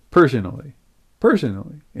 Personally,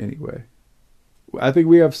 anyway. I think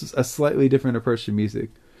we have a slightly different approach to music.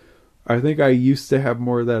 I think I used to have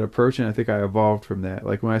more of that approach, and I think I evolved from that.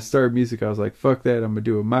 Like, when I started music, I was like, fuck that, I'm gonna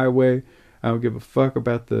do it my way. I don't give a fuck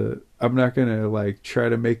about I'm not gonna like try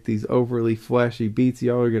to make these overly flashy beats.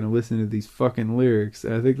 Y'all are gonna listen to these fucking lyrics.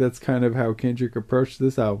 And I think that's kind of how Kendrick approached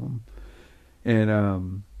this album.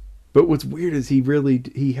 And but what's weird is he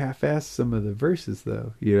half-assed some of the verses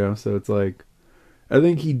though, so it's like, I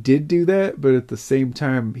think he did do that, but at the same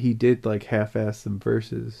time, he did like half-ass some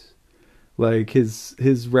verses, like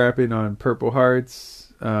his rapping on Purple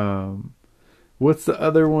Hearts. What's the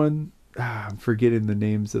other one? I'm forgetting the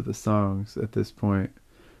names of the songs at this point.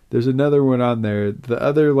 There's another one on there, the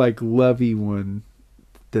other like lovey one,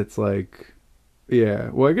 that's like, yeah.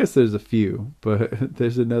 Well, I guess there's a few, but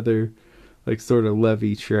there's another like sort of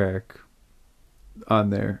lovey track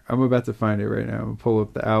on there. I'm about to find it right now. I'm gonna pull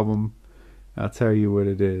up the album. I'll tell you what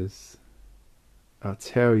it is. I'll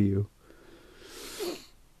tell you.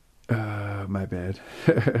 My bad.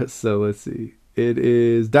 So let's see. It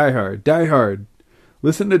is Die Hard. Die Hard.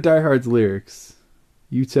 Listen to Die Hard's lyrics.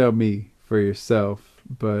 You tell me for yourself.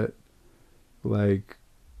 But, like,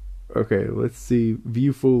 okay, let's see.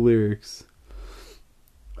 View full lyrics.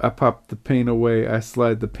 I pop the pain away. I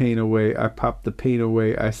slide the pain away. I pop the pain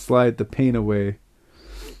away. I slide the pain away.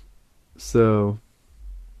 So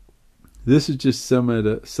this is just some of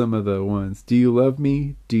the ones. Do you love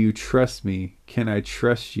me? Do you trust me? Can I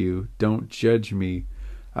trust you? Don't judge me.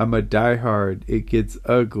 I'm a diehard. It gets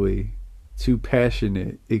ugly. Too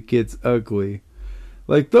passionate. It gets ugly.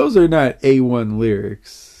 Like, those are not A1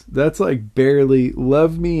 lyrics. That's like barely.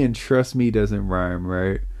 Love me and trust me doesn't rhyme,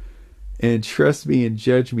 right? And trust me and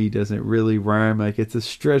judge me doesn't really rhyme. Like, it's a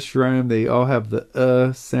stretched rhyme. They all have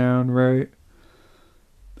the sound, right?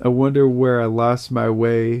 I wonder where I lost my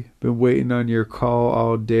way. Been waiting on your call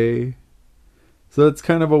all day. So it's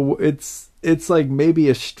kind of it's like maybe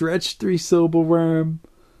a stretched 3-syllable rhyme,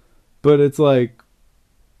 but it's like,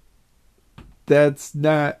 that's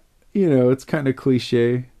not, it's kind of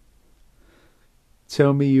cliche.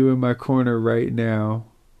 Tell me you in my corner right now.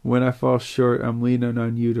 When I fall short, I'm leaning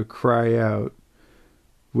on you to cry out.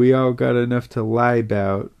 We all got enough to lie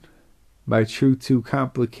about. My truth too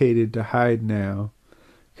complicated to hide now.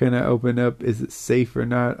 Can I open up? Is it safe or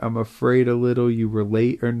not? I'm afraid a little. You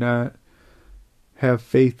relate or not? Have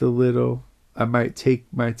faith a little. I might take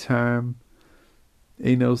my time.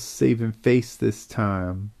 Ain't no saving face this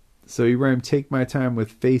time. So you rhyme take my time with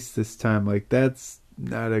face this time. Like, that's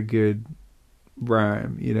not a good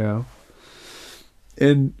rhyme,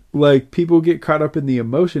 And like, people get caught up in the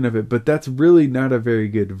emotion of it, but that's really not a very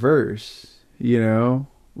good verse,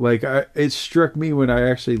 Like, it struck me when I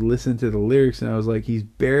actually listened to the lyrics, and I was like, he's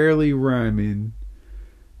barely rhyming,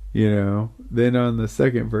 Then on the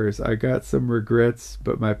second verse, I got some regrets,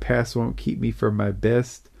 but my past won't keep me from my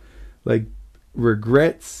best. Like,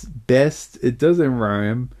 regrets, best, it doesn't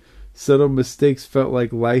rhyme. Subtle mistakes felt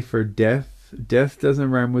like life or death. Death doesn't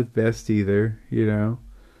rhyme with best either,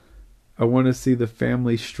 I want to see the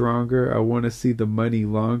family stronger. I want to see the money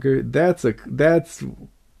longer. That's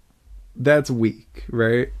weak,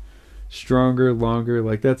 right? Stronger, longer,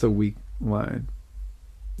 like, that's a weak line.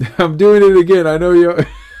 I'm doing it again. I know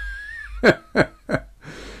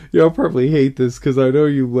y'all probably hate this because I know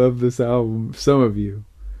you love this album. Some of you.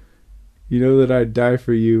 You know that I'd die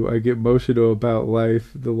for you. I get emotional about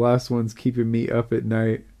life. The last one's keeping me up at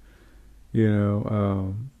night.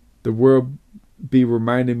 The world be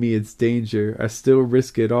reminding me it's danger. I still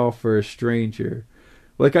risk it all for a stranger.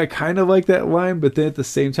 Like, I kind of like that line, but then at the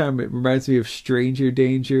same time, it reminds me of stranger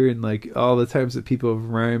danger and like all the times that people have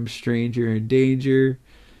rhymed stranger and danger.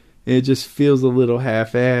 And it just feels a little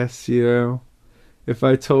half-assed, you know? If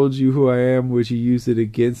I told you who I am, would you use it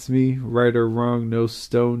against me? Right or wrong, no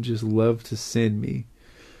stone, just love to send me.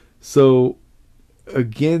 So,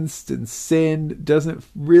 against and send doesn't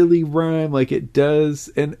really rhyme like it does.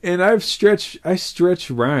 And I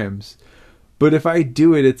stretch rhymes. But if I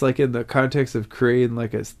do it, it's like in the context of creating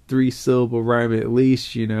like a 3-syllable rhyme at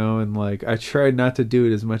least, you know, and like I try not to do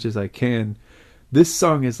it as much as I can. This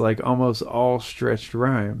song is like almost all stretched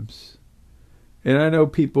rhymes. And I know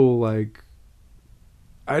people love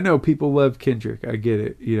Kendrick. I get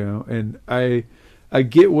it, you know, and I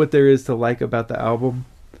get what there is to like about the album,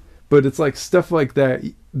 but it's like stuff like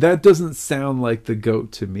that doesn't sound like the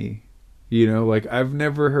GOAT to me. You know, like I've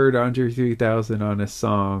never heard Andre 3000 on a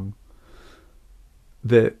song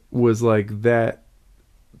that was like that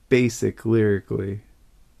basic lyrically,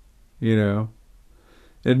 you know.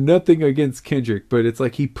 And nothing against Kendrick, but it's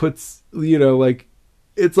like he puts, you know, like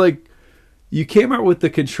it's like you came out with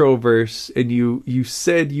the Control verse and you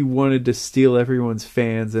said you wanted to steal everyone's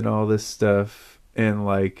fans and all this stuff, and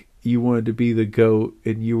like you wanted to be the GOAT,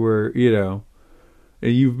 and you were, you know,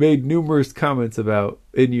 and you've made numerous comments about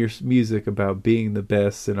in your music about being the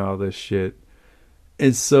best and all this shit.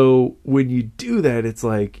 And so when you do that, it's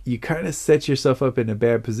like you kind of set yourself up in a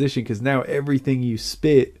bad position, because now everything you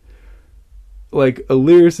spit, like a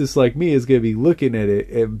lyricist like me is going to be looking at it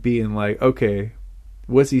and being like, okay,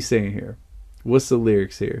 what's he saying here? What's the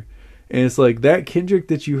lyrics here? And it's like that Kendrick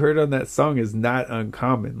that you heard on that song is not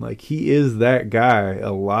uncommon. Like he is that guy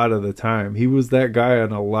a lot of the time. He was that guy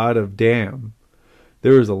on a lot of Damn.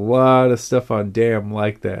 There was a lot of stuff on Damn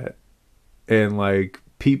like that. And like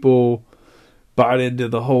people bought into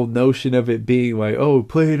the whole notion of it being like, oh,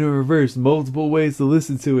 play it in reverse, multiple ways to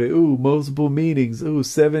listen to it, ooh, multiple meanings, ooh,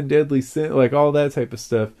 7 deadly sins, like all that type of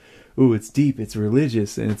stuff. Ooh, it's deep, it's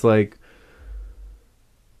religious. And it's like,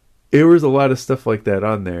 there was a lot of stuff like that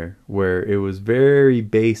on there where it was very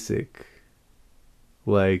basic.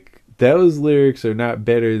 Like, those lyrics are not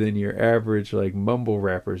better than your average like mumble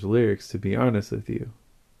rapper's lyrics, to be honest with you.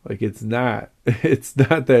 Like, it's not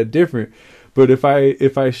that different. But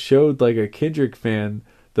if I showed like a Kendrick fan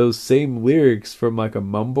those same lyrics from like a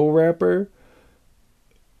mumble rapper,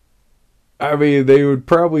 I mean, they would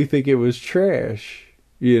probably think it was trash,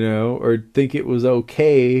 you know, or think it was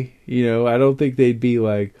okay, you know. I don't think they'd be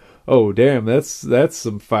like, oh damn, that's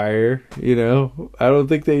some fire, you know. I don't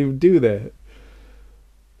think they would do that.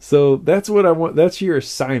 So that's what I want. That's your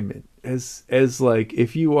assignment. As like,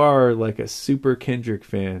 if you are like a super Kendrick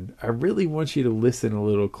fan, I really want you to listen a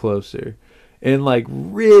little closer. And like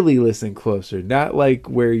really listen closer, not like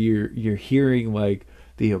where you're hearing like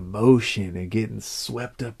the emotion and getting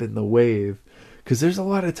swept up in the wave. Because there's a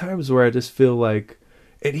lot of times where I just feel like,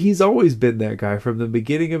 and he's always been that guy from the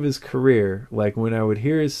beginning of his career. Like when I would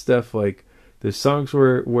hear his stuff, like there's songs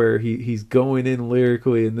where he's going in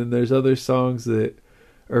lyrically, and then there's other songs that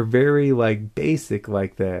are very like basic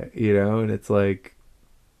like that, you know. And it's like,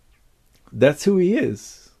 that's who he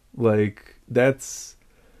is. Like that's,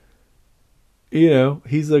 you know,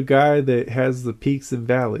 he's a guy that has the peaks and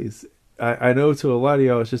valleys. I know to a lot of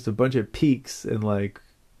y'all it's just a bunch of peaks, and like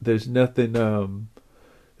there's nothing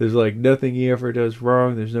there's like nothing he ever does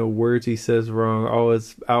wrong. There's no words he says wrong. All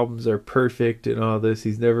his albums are perfect and all this.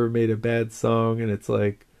 He's never made a bad song. And it's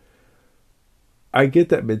like, I get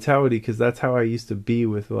that mentality because that's how I used to be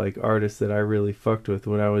with like artists that I really fucked with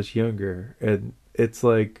when I was younger. And it's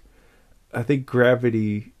like, I think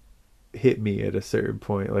gravity hit me at a certain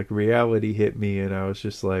point. Like reality hit me, and I was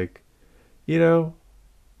just like, you know,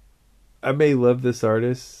 I may love this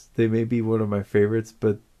artist. They may be one of my favorites,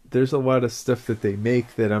 but there's a lot of stuff that they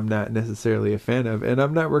make that I'm not necessarily a fan of, and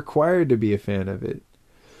I'm not required to be a fan of it.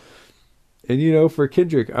 And, you know, for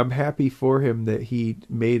Kendrick, I'm happy for him that he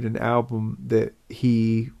made an album that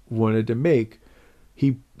he wanted to make.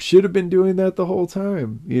 He should have been doing that the whole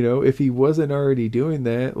time, you know, if he wasn't already doing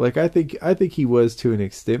that. Like, I think he was to an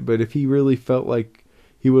extent, but if he really felt like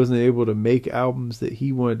he wasn't able to make albums that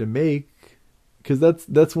he wanted to make, because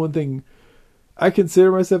that's one thing. I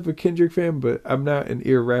consider myself a Kendrick fan, but I'm not an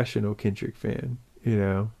irrational Kendrick fan, you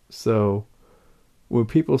know. So when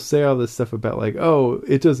people say all this stuff about like, oh,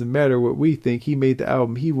 it doesn't matter what we think, he made the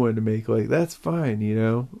album he wanted to make, like, that's fine, you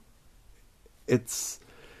know.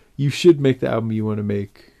 You should make the album you want to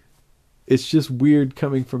make. It's just weird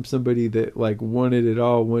coming from somebody that like wanted it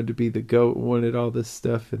all, wanted to be the GOAT, wanted all this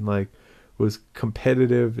stuff, and like was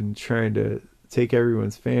competitive and trying to take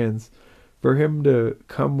everyone's fans, for him to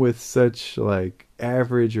come with such like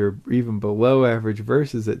average or even below average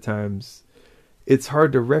verses at times, it's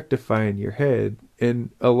hard to rectify in your head.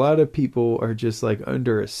 And a lot of people are just like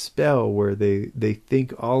under a spell where they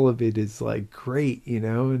think all of it is like great, you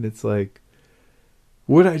know? And it's like,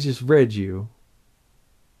 what I just read you,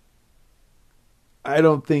 I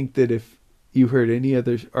don't think that if you heard any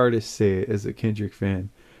other artist say it as a Kendrick fan,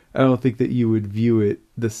 I don't think that you would view it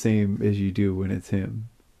the same as you do when it's him,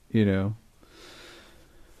 you know?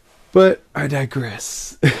 But I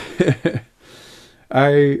digress.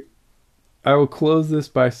 I will close this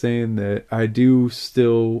by saying that I do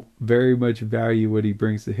still very much value what he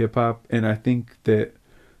brings to hip hop, and I think that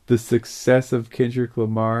the success of Kendrick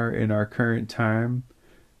Lamar in our current time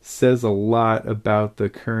says a lot about the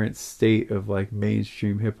current state of like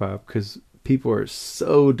mainstream hip hop, because people are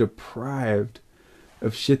so deprived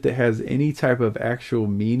of shit that has any type of actual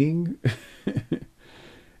meaning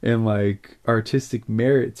and like artistic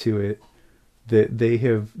merit to it, that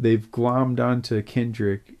they've glommed onto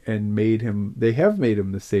Kendrick and made him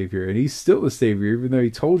the savior. And he's still the savior, even though he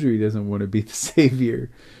told you he doesn't want to be the savior.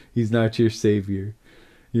 He's not your savior,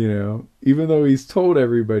 you know, even though he's told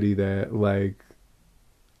everybody that, like,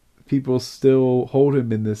 people still hold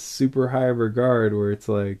him in this super high regard where it's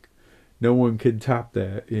like no one could top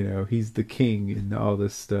that, you know, he's the king and all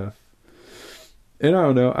this stuff. And I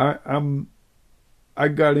don't know, I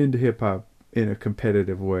got into hip hop in a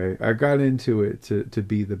competitive way. I got into it to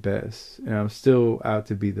be the best, and I'm still out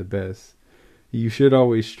to be the best. You should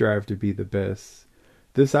always strive to be the best.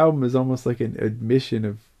 This album is almost like an admission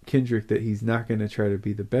of Kendrick that he's not going to try to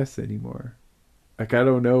be the best anymore. Like, I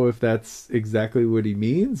don't know if that's exactly what he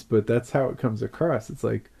means, but that's how it comes across. It's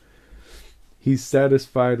like he's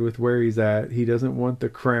satisfied with where he's at. He doesn't want the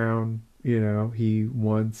crown, you know. He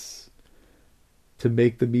wants to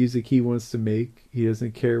make the music he wants to make. He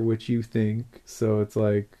doesn't care what you think. So it's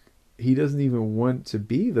like he doesn't even want to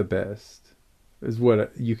be the best, is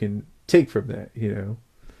what you can take from that, you know.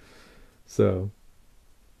 So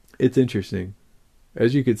it's interesting.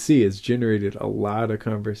 As you could see, it's generated a lot of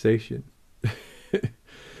conversation.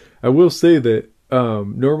 I will say that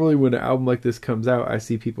normally when an album like this comes out, I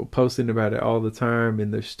see people posting about it all the time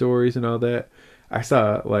in their stories and all that. I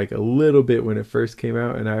saw like a little bit when it first came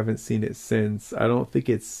out, and I haven't seen it since. I don't think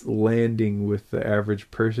it's landing with the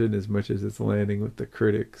average person as much as it's landing with the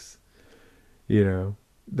critics. You know,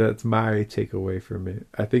 that's my takeaway from it.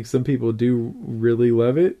 I think some people do really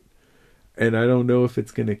love it, and I don't know if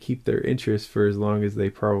it's going to keep their interest for as long as they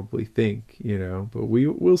probably think, you know, but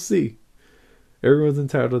we'll see. Everyone's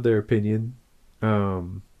entitled to their opinion.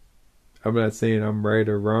 I'm not saying I'm right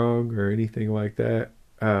or wrong or anything like that.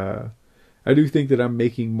 I do think that I'm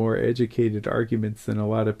making more educated arguments than a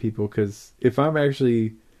lot of people, because if I'm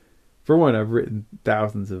actually, for one, I've written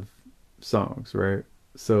thousands of songs, right?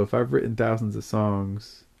 So if I've written thousands of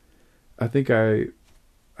songs, I think I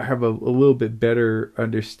have a little bit better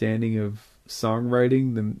understanding of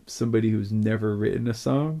songwriting than somebody who's never written a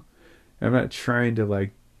song. I'm not trying to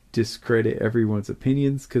like discredit everyone's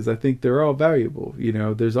opinions, because I think they're all valuable. You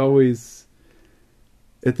know, there's always,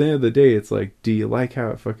 at the end of the day, it's like, do you like how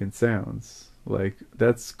it fucking sounds? Like,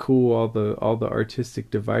 that's cool, all the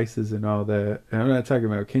artistic devices and all that. And I'm not talking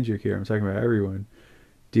about Kendrick here, I'm talking about everyone.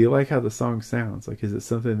 Do you like how the song sounds? Like, is it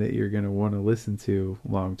something that you're going to want to listen to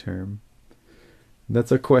long term?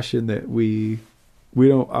 That's a question that we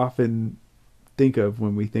don't often think of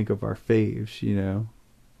when we think of our faves, you know.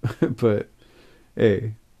 But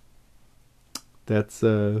hey, that's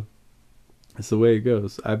the way it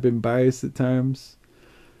goes. I've been biased at times.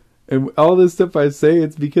 And all this stuff I say,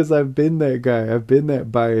 it's because I've been that guy. I've been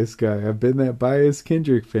that biased guy. I've been that biased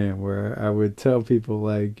Kendrick fan where I would tell people,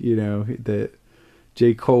 like, you know, that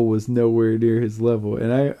J. Cole was nowhere near his level.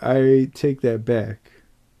 And I take that back.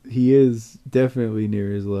 He is definitely near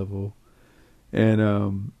his level.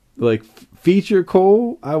 And, like, feature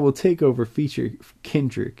Cole, I will take over feature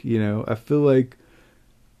Kendrick, you know. I feel like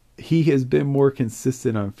he has been more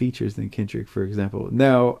consistent on features than Kendrick, for example.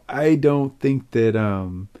 Now, I don't think that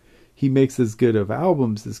he makes as good of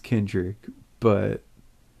albums as Kendrick, but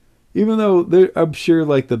even though I'm sure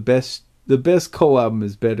like the best Cole album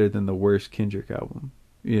is better than the worst Kendrick album,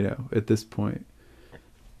 you know, at this point.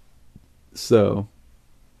 So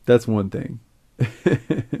that's one thing.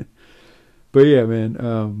 But yeah,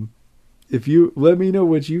 man, if you let me know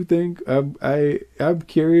what you think, I'm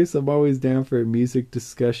curious. I'm always down for a music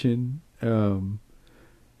discussion.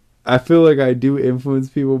 I feel like I do influence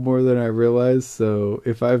people more than I realize. So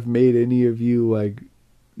if I've made any of you like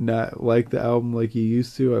not like the album like you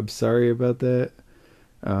used to, I'm sorry about that.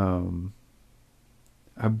 I'm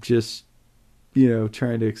just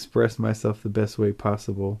trying to express myself the best way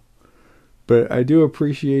possible. But I do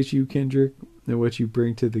appreciate you, Kendrick, and what you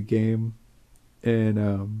bring to the game.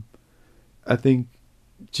 And I think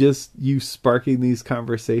just you sparking these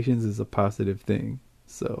conversations is a positive thing.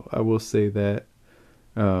 So I will say that.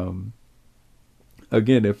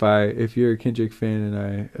 Again, if you're a Kendrick fan and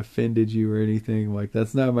I offended you or anything, like,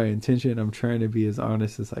 that's not my intention. I'm trying to be as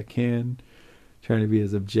honest as I can, trying to be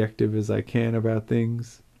as objective as I can about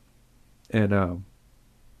things. And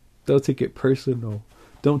don't take it personal.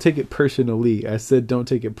 Don't take it personally. I said don't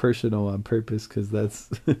take it personal on purpose because that's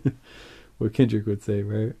what Kendrick would say,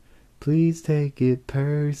 right? Please take it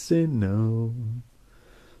personal.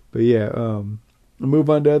 But yeah, I'll move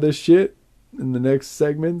on to other shit in the next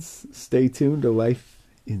segments. Stay tuned to Life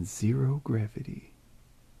in Zero Gravity.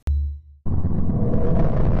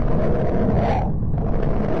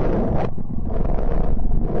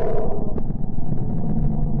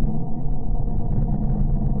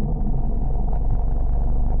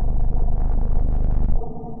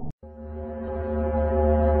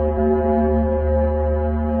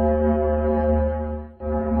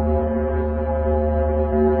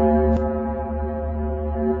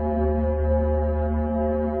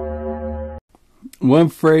 One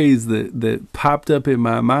phrase that popped up in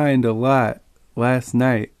my mind a lot last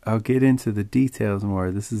night, I'll get into the details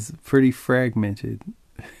more. This is pretty fragmented.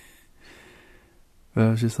 But I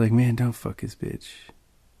was just like, man, don't fuck his bitch.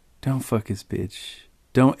 Don't fuck his bitch.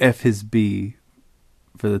 Don't F his B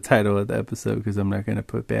for the title of the episode, because I'm not going to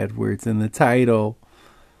put bad words in the title.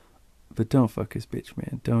 But don't fuck his bitch,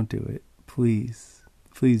 man. Don't do it. Please.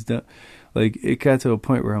 Please don't. Like, it got to a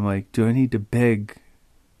point where I'm like, do I need to beg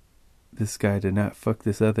this guy to not fuck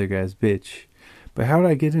this other guy's bitch? But how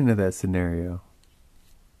did I get into that scenario?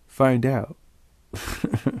 Find out.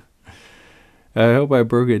 I hope I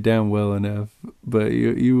broke it down well enough, but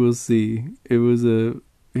you will see. It was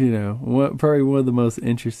probably one of the most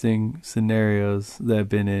interesting scenarios that I've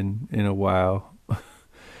been in a while. I'm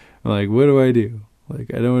like, what do I do?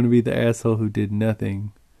 Like, I don't want to be the asshole who did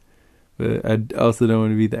nothing, but I also don't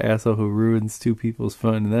want to be the asshole who ruins two people's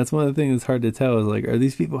fun. And that's one of the things that's hard to tell is, like, are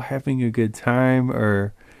these people having a good time,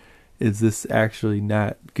 or is this actually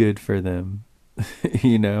not good for them?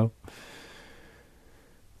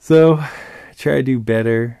 So I try to do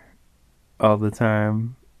better all the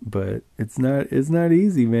time, but it's not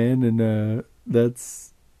easy, man. And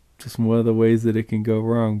that's just one of the ways that it can go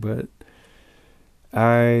wrong. But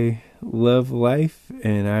I love life,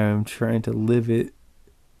 and I'm trying to live it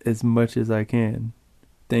as much as I can.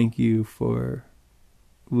 Thank you for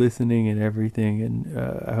listening and everything, and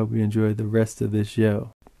I hope you enjoyed the rest of this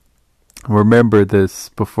show. Remember this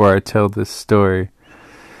before I tell this story.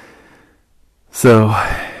 So,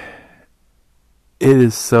 it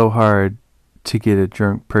is so hard to get a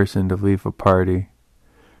drunk person to leave a party.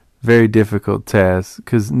 Very difficult task,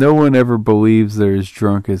 because no one ever believes they're as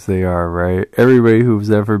drunk as they are, right? Everybody who's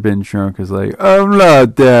ever been drunk is like, I'm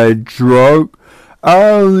not that drunk. I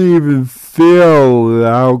don't even feel the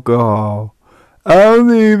alcohol. I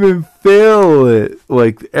don't even feel it.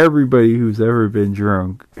 Like, everybody who's ever been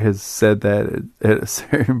drunk has said that at a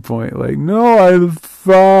certain point. Like, no, I'm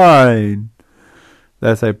fine.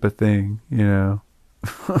 That type of thing,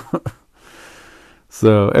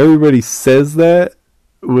 So, everybody says that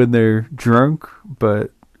when they're drunk,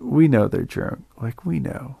 but we know they're drunk. Like, we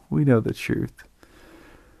know the truth.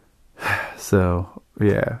 So,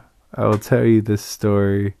 yeah. I will tell you this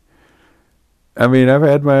story. I mean, I've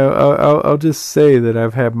had I'll just say that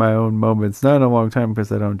I've had my own moments. Not in a long time because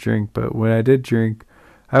I don't drink, but when I did drink,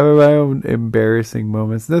 I have my own embarrassing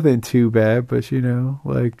moments. Nothing too bad, but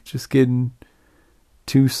like just getting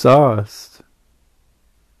too sauced.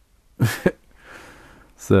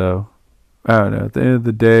 So, I don't know. At the end of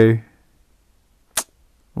the day,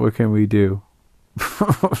 what can we do?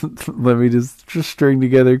 Let me just string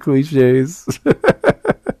together cliches.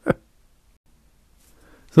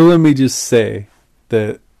 So let me just say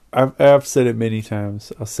that I've said it many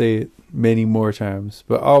times. I'll say it many more times.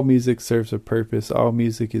 But all music serves a purpose. All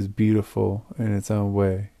music is beautiful in its own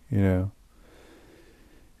way,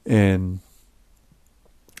 And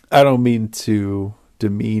I don't mean to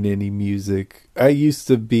demean any music. I used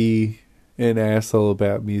to be an asshole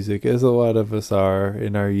about music, as a lot of us are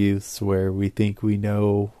in our youths, where we think we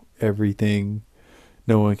know everything.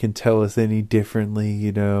 No one can tell us any differently,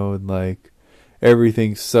 and like,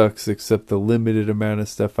 everything sucks except the limited amount of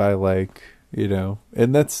stuff I like, and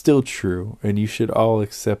that's still true, and you should all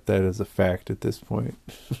accept that as a fact at this point.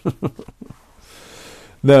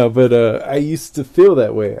 No, but I used to feel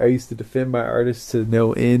that way. I used to defend my artists to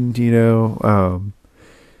no end,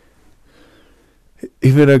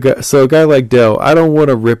 even a guy like Dell, I don't want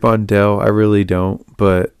to rip on Dell, I really don't,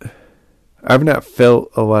 but I've not felt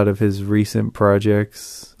a lot of his recent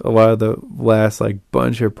projects. A lot of the last like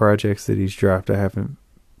bunch of projects that he's dropped, I haven't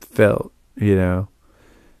felt, you know.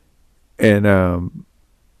 And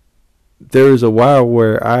there was a while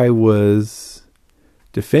where I was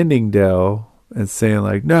defending Dell and saying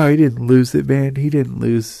like, no, he didn't lose it, man. He didn't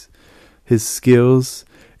lose his skills.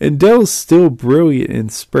 And Dell's still brilliant in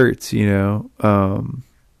spurts, you know.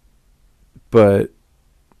 But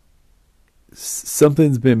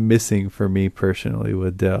something's been missing for me personally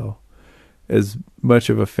with Dell, as much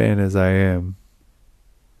of a fan as I am.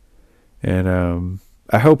 And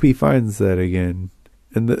I hope he finds that again.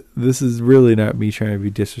 And this is really not me trying to be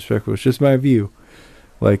disrespectful. It's just my view.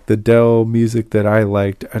 Like the Dell music that I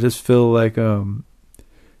liked, I just feel like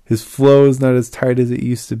his flow is not as tight as it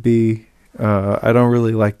used to be. I don't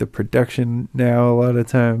really like the production now a lot of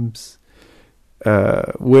times.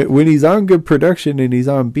 When he's on good production and he's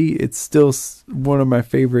on beat, it's still one of my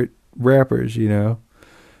favorite rappers, you know.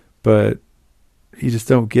 But you just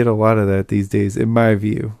don't get a lot of that these days, in my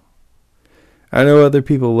view. I know other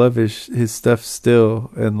people love his stuff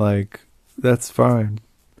still, and like that's fine.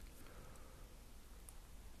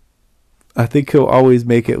 I think he'll always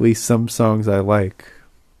make at least some songs I like.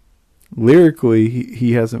 Lyrically,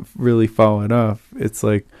 he hasn't really fallen off. It's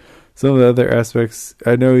like some of the other aspects,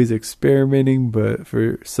 I know he's experimenting, but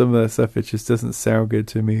for some of that stuff, it just doesn't sound good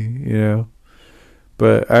to me, you know.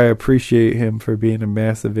 But I appreciate him for being a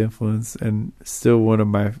massive influence and still one of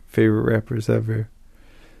my favorite rappers ever,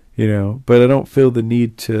 you know. But I don't feel the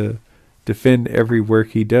need to defend every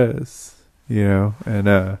work he does, you know.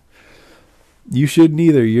 And you shouldn't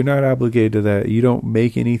either. You're not obligated to that. You don't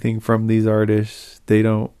make anything from these artists.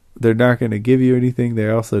 They're not going to give you anything. They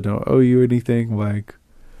also don't owe you anything. Like,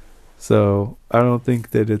 so I don't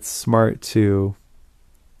think that it's smart to,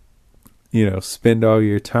 you know, spend all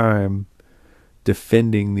your time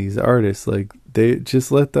defending these artists. Like, they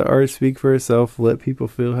just let the art speak for itself. Let people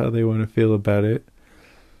feel how they want to feel about it.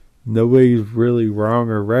 Nobody's really wrong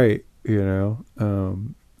or right, you know.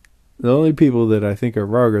 The only people that I think are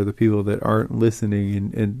wrong are the people that aren't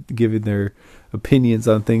listening and giving their opinions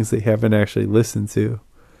on things they haven't actually listened to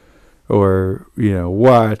or, you know,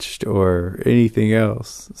 watched or anything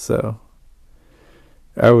else. So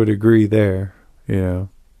I would agree there, you know.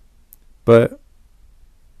 But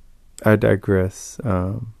I digress.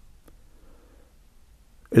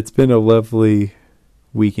 It's been a lovely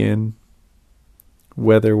weekend,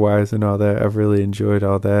 weather-wise and all that. I've really enjoyed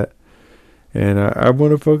all that. And I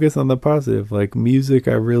want to focus on the positive. Like, music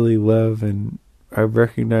I really love, and I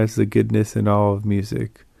recognize the goodness in all of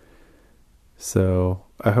music. So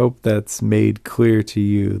I hope that's made clear to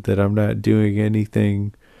you, that I'm not doing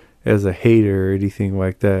anything as a hater or anything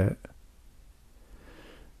like that.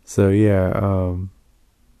 So yeah, I don't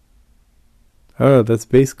know, that's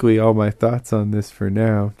basically all my thoughts on this for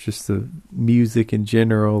now. Just the music in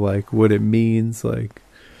general, like what it means. Like,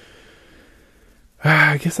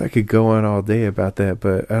 I guess I could go on all day about that,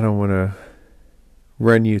 but I don't want to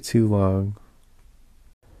run you too long.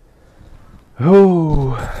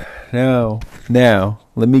 Oh, now,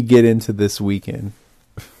 let me get into this weekend.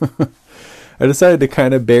 I decided to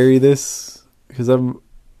kind of bury this because I'm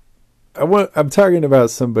talking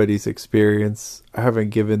about somebody's experience. I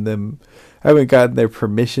haven't gotten their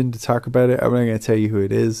permission to talk about it. I'm not going to tell you who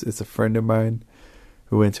it is. It's a friend of mine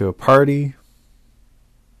who went to a party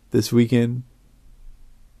this weekend.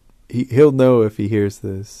 He'll know if he hears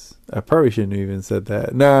this. I probably shouldn't have even said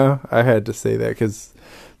that. No, I had to say that because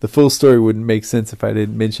the full story wouldn't make sense if I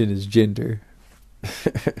didn't mention his gender.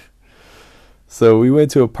 So we went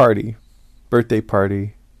to a party, birthday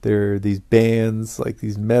party. There are these bands, like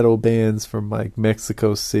these metal bands from like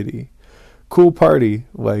Mexico City. Cool party.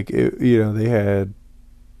 Like, they had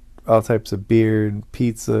all types of beer and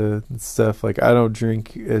pizza and stuff. Like, I don't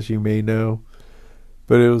drink, as you may know,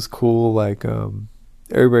 but it was cool. Like,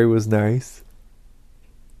 everybody was nice.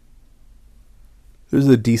 There's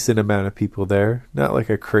a decent amount of people there. Not like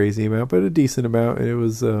a crazy amount, but a decent amount. And it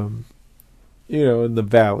was, in the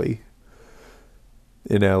valley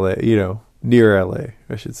in LA, near LA,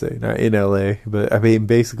 I should say. Not in LA, but I mean,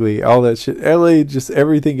 basically all that shit. LA, just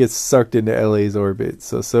everything gets sucked into LA's orbit.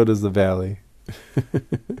 So does the valley.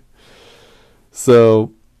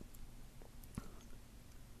 So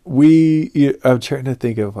I'm trying to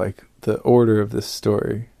think of like the order of this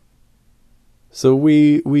story. So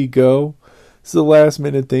we go. It's a last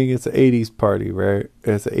minute thing. It's an 80s party, right?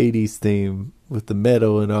 It's an 80s theme with the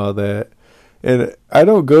metal and all that. And I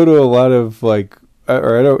don't go to a lot of like, I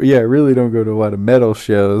really don't go to a lot of metal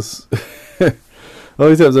shows. The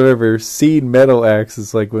only times I've ever seen metal acts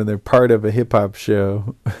is like when they're part of a hip hop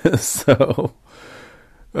show. So,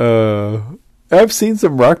 I've seen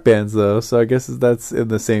some rock bands though, so I guess that's in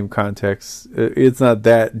the same context. It's not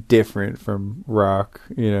that different from rock,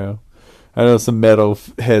 you know. I know some metal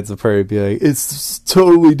heads will probably be like, it's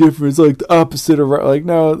totally different. It's like the opposite of rock. Like,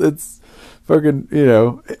 no, it's fucking, you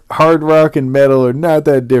know, hard rock and metal are not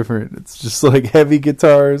that different. It's just like heavy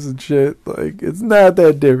guitars and shit. Like, it's not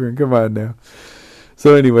that different. Come on now.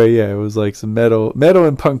 So anyway, yeah, it was like some metal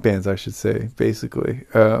and punk bands, I should say, basically.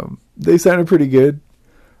 They sounded pretty good.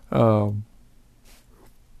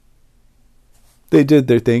 They did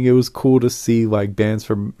their thing. It was cool to see like bands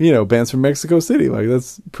from Mexico City. Like,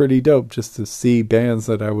 that's pretty dope just to see bands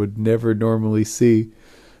that I would never normally see.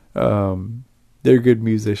 They're good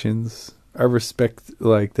musicians. I respect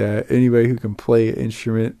like that. Anybody who can play an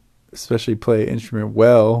instrument, especially play an instrument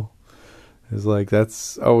well, is like,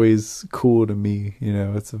 that's always cool to me. You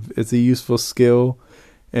know, it's a useful skill,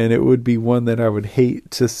 and it would be one that I would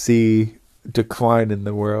hate to see decline in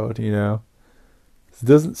the world, you know.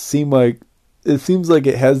 It seems like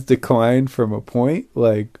it has declined from a point,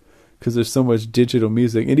 like, because there's so much digital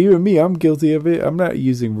music. And even me, I'm guilty of it. I'm not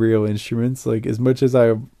using real instruments, like, as much as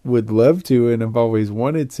I would love to and I've always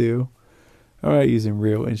wanted to. I'm not using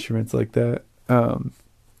real instruments like that.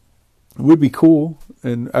 It would be cool,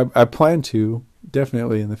 and I plan to,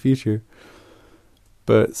 definitely in the future.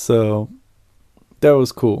 But, so, that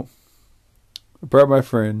was cool. I brought my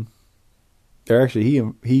friend. Or actually,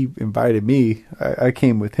 he invited me. I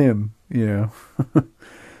came with him. You know,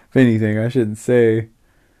 if anything, I shouldn't say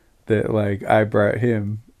that like I brought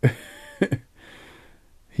him.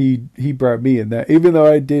 He brought me in that, even though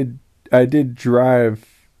I did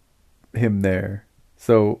drive him there.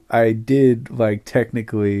 So I did like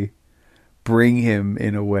technically bring him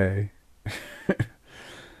in a way.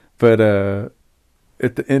 But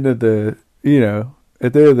at the end of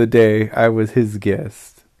the day, I was his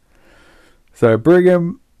guest. So I bring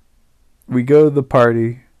him, we go to the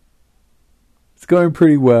party. It's going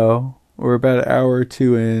pretty well. We're about an hour or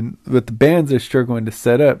two in, but the bands are struggling to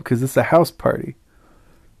set up because it's a house party.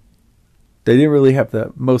 They didn't really have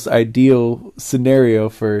the most ideal scenario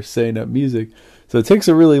for setting up music. So it takes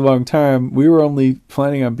a really long time. We were only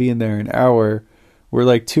planning on being there an hour. We're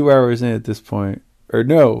like 2 hours in at this point. Or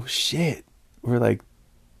no, shit. We're like,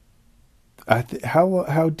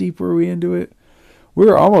 how deep were we into it? We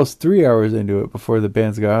were almost 3 hours into it before the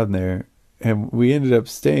bands got on there. And we ended up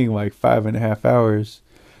staying like 5.5 hours.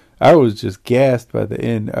 I was just gassed by the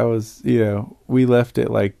end. I was, we left at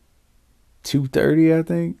like 2:30, I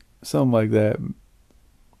think. Something like that. We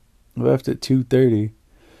left at 2:30.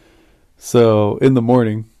 So, in the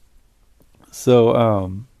morning.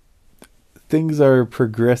 So, things are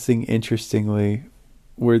progressing interestingly.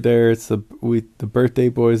 We're there. It's the birthday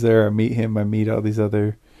boy's there. I meet him. I meet all these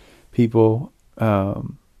other people.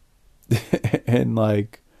 And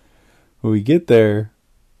like, when we get there,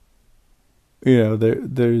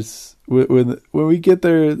 there's when we get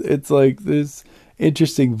there, it's like there's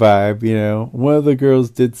interesting vibe. One of the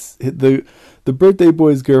girls the birthday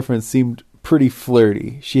boy's girlfriend seemed pretty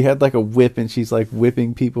flirty. She had like a whip and she's like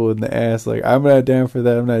whipping people in the ass. Like, I'm not down for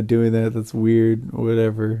that. I'm not doing that. That's weird.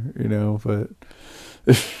 Whatever, but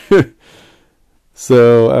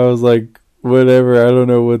so I was like, whatever, I don't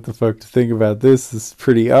know what the fuck to think about this. This is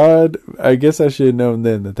pretty odd. I guess I should have known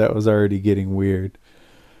then that was already getting weird.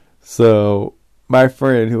 So my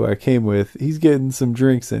friend who I came with, he's getting some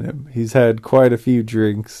drinks in him. He's had quite a few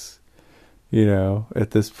drinks, at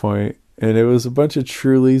this point. And it was a bunch of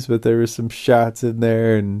Trulies, but there were some shots in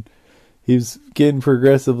there, and he was getting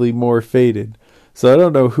progressively more faded. So I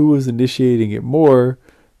don't know who was initiating it more,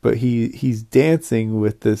 but he's dancing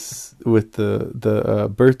with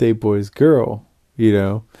the birthday boy's girl,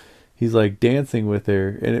 He's like dancing with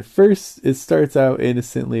her. And at first it starts out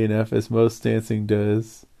innocently enough, as most dancing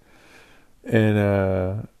does.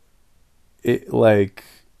 And it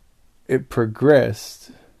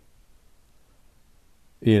progressed,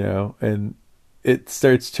 and it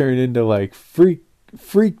starts turning into like freak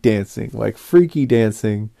dancing, like freaky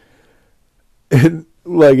dancing. And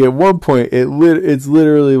like at one point it's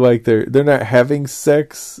literally like they're not having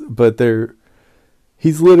sex, but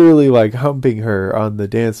he's literally like humping her on the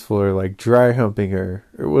dance floor, like dry humping her.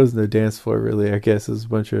 It wasn't a dance floor really, I guess it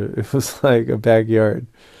was like a backyard,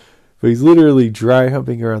 but he's literally dry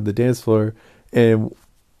humping her on the dance floor. And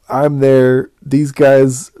I'm there, these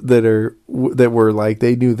guys that were like,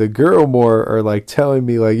 they knew the girl more, are like telling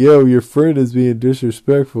me like, yo, your friend is being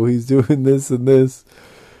disrespectful, he's doing this and this.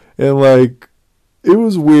 And like, it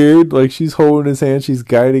was weird. Like, she's holding his hand, she's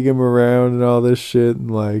guiding him around and all this shit.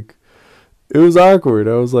 And like, it was awkward.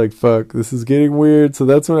 I was like, fuck, this is getting weird. So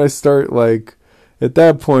that's when I start, like, at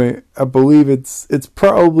that point, I believe it's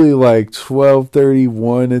probably like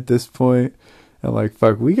 12:31 at this point. I'm like,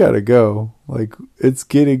 fuck, we gotta go. Like, it's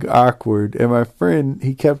getting awkward. And my friend,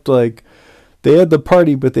 he kept, like, they had the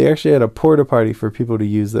party, but they actually had a porta potty for people to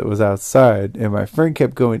use that was outside. And my friend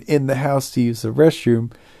kept going in the house to use the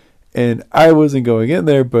restroom. And I wasn't going in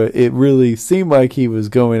there, but it really seemed like he was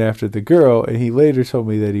going after the girl. And he later told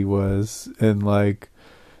me that he was. And, like,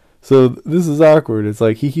 so this is awkward. It's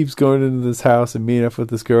like he keeps going into this house and meeting up with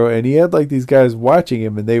this girl. And he had, like, these guys watching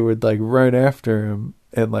him, and they would, like, run after him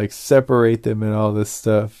and, like, separate them and all this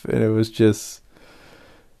stuff. And it was just,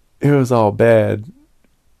 it was all bad.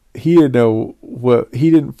 He didn't know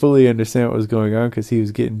he didn't fully understand what was going on because he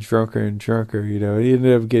was getting drunker and drunker, you know. He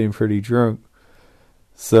ended up getting pretty drunk.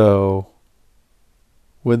 So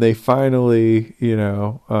when they finally, you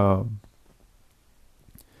know,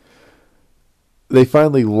 they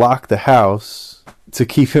finally locked the house to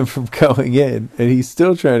keep him from going in, and he's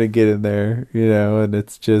still trying to get in there, you know, and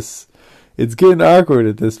it's getting awkward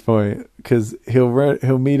at this point because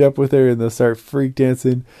he'll meet up with her and they'll start freak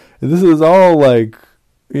dancing, and this is all, like,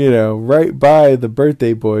 you know, right by the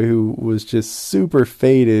birthday boy who was just super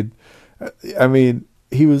faded. I mean,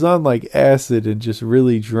 he was on, like, acid and just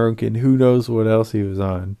really drunk, and who knows what else he was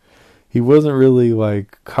on. He wasn't really,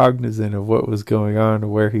 like, cognizant of what was going on or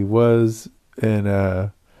where he was,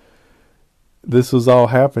 and this was all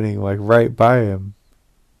happening, like, right by him.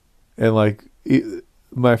 And, like,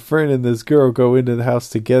 my friend and this girl go into the house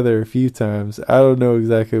together a few times. I don't know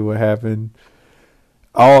exactly what happened.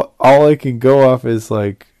 All I can go off is,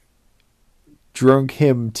 like, drunk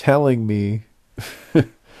him telling me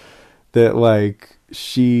that, like,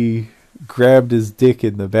 she grabbed his dick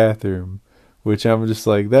in the bathroom, which I'm just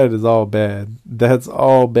like, that is all bad. That's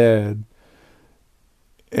all bad.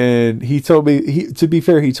 And he told me, to be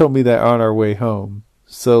fair, he told me that on our way home.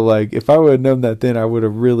 So, like, if I would have known that then, I would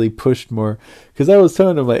have really pushed more. Because I was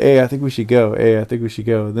telling him, like, hey, I think we should go. Hey, I think we should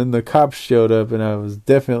go. And then the cops showed up, and I was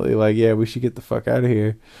definitely like, yeah, we should get the fuck out of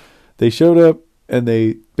here. They showed up, and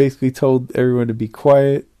they basically told everyone to be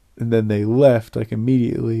quiet, and then they left, like,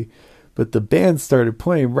 immediately. But the band started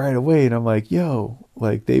playing right away, and I'm like, yo,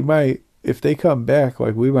 like, they might, if they come back,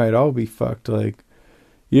 like, we might all be fucked. Like,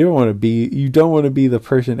 you don't want to be the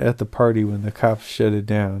person at the party when the cops shut it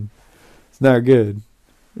down. It's not good.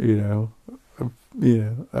 You know,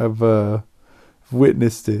 I've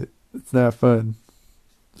witnessed it. It's not fun.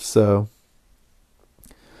 So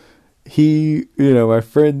he, you know, my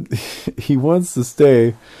friend, he wants to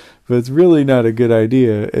stay, but it's really not a good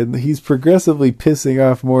idea. And he's progressively pissing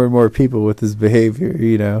off more and more people with his behavior,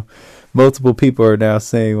 you know. Multiple people are now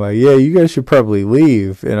saying, like, yeah, you guys should probably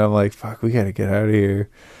leave. And I'm like, fuck, we got to get out of here.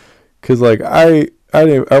 Because, like, I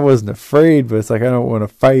wasn't afraid, but it's like I don't want to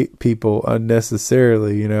fight people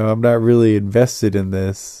unnecessarily, you know. I'm not really invested in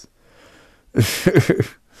this.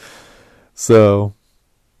 So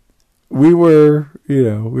we were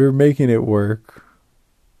making it work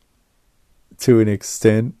to an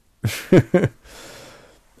extent.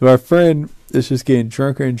 My friend is just getting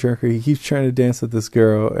drunker and drunker. He keeps trying to dance with this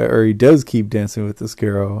girl, or he does keep dancing with this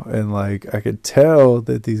girl, and, like, I could tell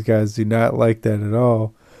that these guys do not like that at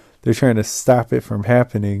all. They're trying to stop it from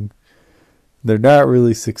happening. They're not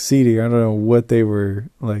really succeeding. I don't know what they were,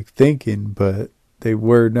 like, thinking, but they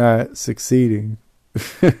were not succeeding.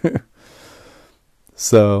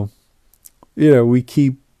 So, you know, we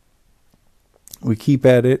keep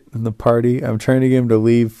at it in the party. I'm trying to get him to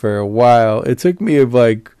leave for a while. It took me,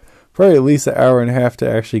 like, probably at least an hour and a half to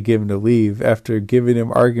actually get him to leave. After giving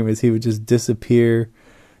him arguments, he would just disappear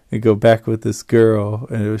and go back with this girl.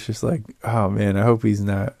 And it was just like, oh man, I hope he's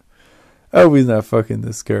not fucking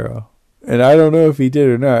this girl. And I don't know if he did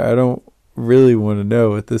or not. I don't really want to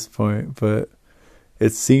know at this point, but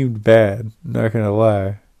it seemed bad, I'm not gonna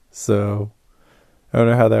lie. So I don't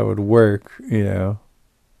know how that would work, you know,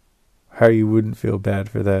 how you wouldn't feel bad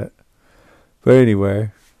for that. But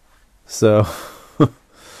anyway, so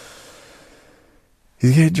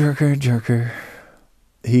he's getting drunker and drunker.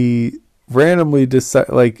 He randomly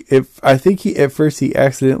decided, like, I think at first he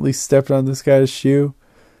accidentally stepped on this guy's shoe,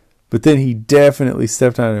 but then he definitely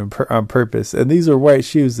stepped on him on purpose. And these are white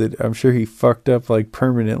shoes that I'm sure he fucked up, like,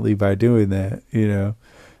 permanently by doing that, you know.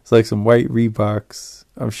 It's like some white Reeboks.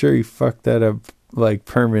 I'm sure he fucked that up, like,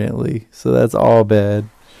 permanently. So that's all bad.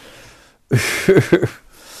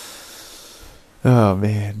 Oh,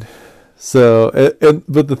 man. So,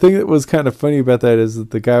 but the thing that was kind of funny about that is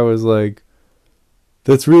that the guy was like,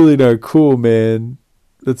 that's really not cool, man.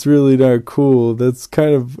 That's really not cool. That's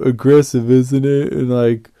kind of aggressive, isn't it? And,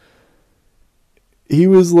 like, he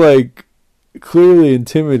was like, clearly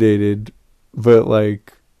intimidated, but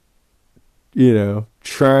like,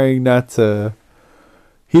 trying not to.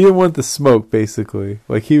 He didn't want the smoke, basically.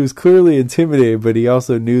 Like, he was clearly intimidated, but he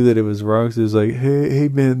also knew that it was wrong. So he was like, hey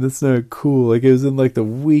man, that's not cool. Like, it was in like the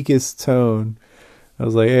weakest tone. I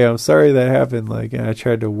was like, hey, I'm sorry that happened. Like, and I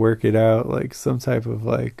tried to work it out, like some type of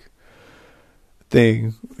like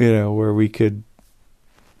thing, where we could,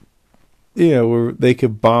 where they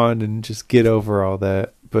could bond and just get over all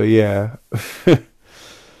that. But yeah.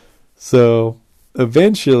 So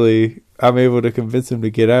eventually I'm able to convince him to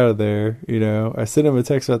get out of there. I sent him a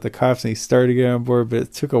text about the cops and he started to get on board, but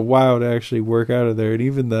it took a while to actually work out of there. And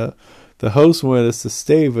even the host wanted us to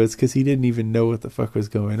stay, but it's because he didn't even know what the fuck was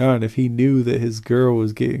going on. If he knew that his girl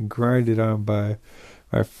was getting grinded on by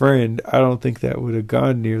my friend, I don't think that would have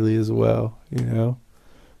gone nearly as well,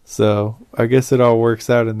 So I guess it all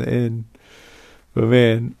works out in the end. But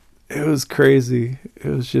man, it was crazy. It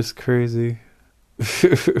was just crazy.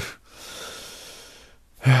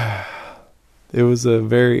 It was a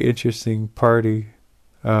very interesting party.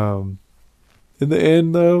 In the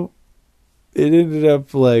end, though, it ended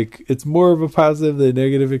up like it's more of a positive than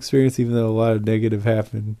negative experience, even though a lot of negative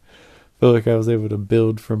happened. I feel like I was able to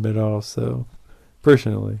build from it all, so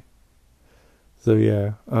personally. So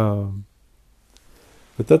yeah,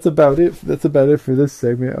 but that's about it. That's about it for this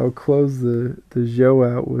segment. I'll close the show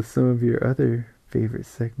out with some of your other favorite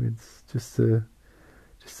segments, just so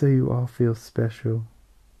you all feel special.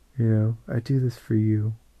 I do this for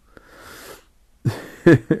you.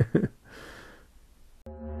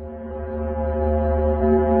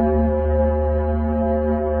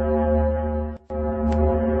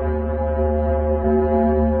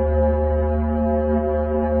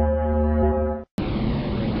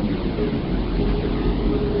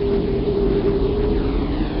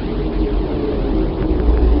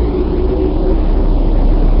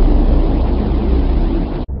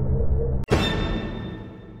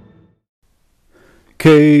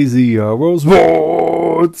 KZRO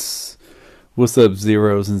Sports. What's up,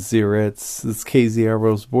 zeros and zerettes? It's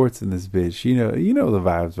KZRO Sports in this bitch. You know the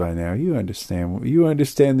vibes by now. You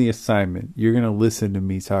understand the assignment. You're gonna listen to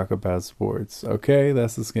me talk about sports. Okay,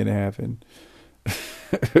 that's what's gonna happen.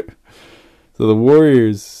 So the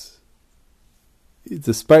Warriors,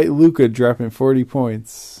 despite Luka dropping 40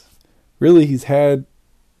 points, really he's had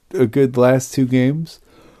a good last two games.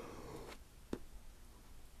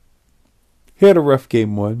 He had a rough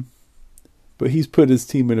game one, but he's put his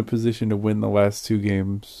team in a position to win the last two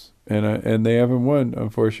games, and they haven't won,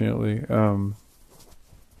 unfortunately.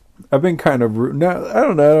 I've been kind of I don't know. I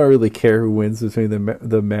don't really care who wins between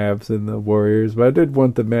the Mavs and the Warriors, but I did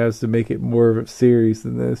want the Mavs to make it more of a series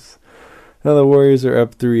than this. Now the Warriors are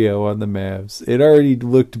up 3-0 on the Mavs. It already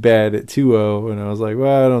looked bad at 2-0, and I was like,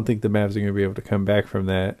 well, I don't think the Mavs are going to be able to come back from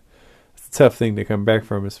that. It's a tough thing to come back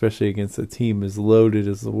from, especially against a team as loaded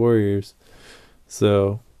as the Warriors.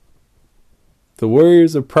 So, the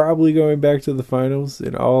Warriors are probably going back to the finals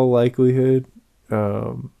in all likelihood. I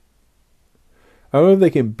don't know if they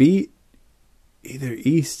can beat either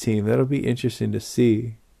East team. That'll be interesting to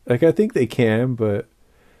see. Like, I think they can, but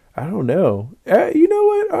I don't know. You know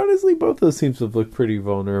what? Honestly, both those teams have looked pretty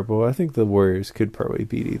vulnerable. I think the Warriors could probably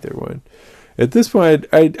beat either one. At this point,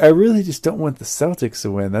 I really just don't want the Celtics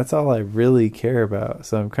to win. That's all I really care about.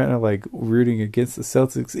 So I'm kind of like rooting against the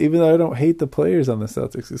Celtics, even though I don't hate the players on the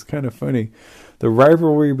Celtics. It's kind of funny. The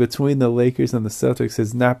rivalry between the Lakers and the Celtics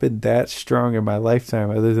has not been that strong in my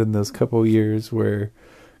lifetime, other than those couple years where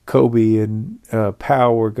Kobe and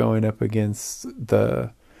Powell were going up against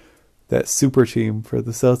that super team for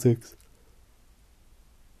the Celtics,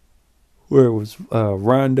 where it was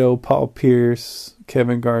Rondo, Paul Pierce,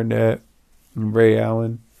 Kevin Garnett, and Ray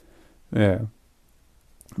Allen. Yeah,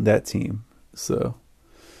 that team. So,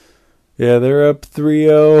 yeah, they're up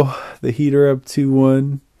 3-0. The Heat are up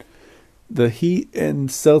 2-1. The Heat and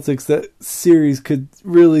Celtics, that series could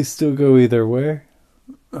really still go either way.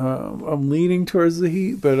 I'm leaning towards the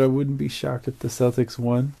Heat, but I wouldn't be shocked if the Celtics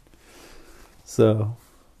won. So,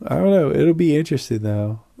 I don't know. It'll be interesting,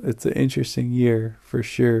 though. It's an interesting year, for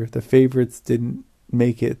sure. The favorites didn't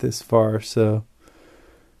make it this far, so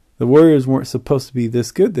the Warriors weren't supposed to be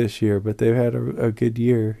this good this year, but they've had a good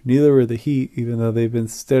year. Neither were the Heat, even though they've been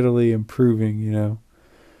steadily improving,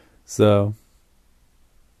 So,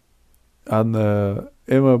 on the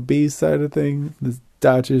MLB side of things, the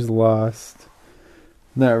Dodgers lost.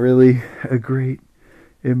 Not really a great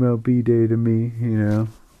MLB day to me,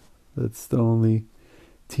 That's the only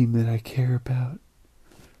team that I care about.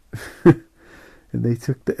 And they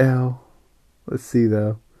took the L. Let's see,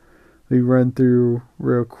 though. Let me run through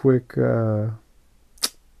real quick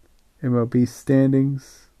MLB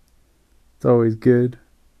standings. It's always good.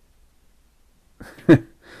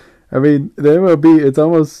 I mean, the MLB, it's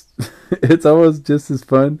almost just as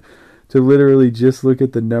fun to literally just look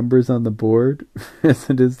at the numbers on the board as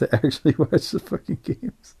it is to actually watch the fucking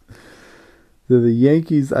games. So the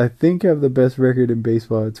Yankees, I think, have the best record in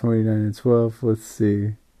baseball at 29-12. Let's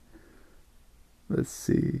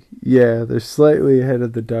see. Yeah, they're slightly ahead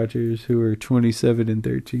of the Dodgers, who are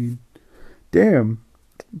 27-13. Damn,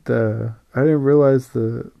 I didn't realize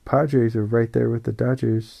the Padres are right there with the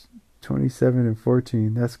Dodgers,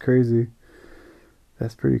 27-14. That's crazy.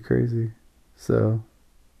 That's pretty crazy. So,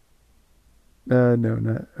 no,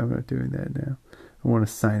 I'm not doing that now. I want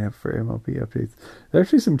to sign up for MLB updates. There's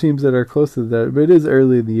actually some teams that are close to that, but it is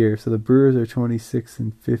early in the year. So the Brewers are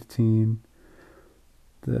 26-15.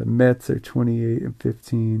 The Mets are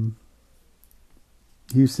 28-15.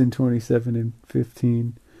 Houston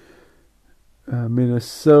 27-15.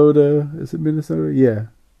 Minnesota, is it Minnesota? Yeah,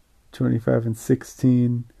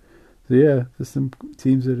 25-16. So yeah, there's some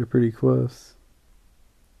teams that are pretty close.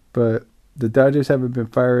 But the Dodgers haven't been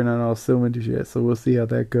firing on all cylinders yet, so we'll see how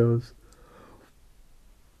that goes.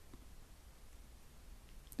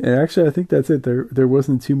 And actually, I think that's it. There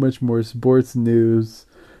wasn't too much more sports news.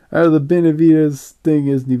 The Benavides thing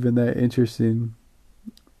isn't even that interesting.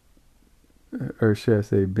 Or should I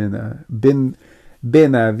say Benavides?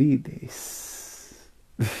 Benavides.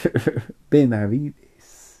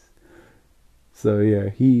 So yeah,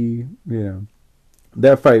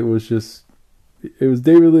 that fight was just, it was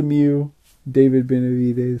David Lemieux, David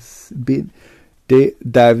Benavides,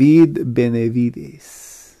 David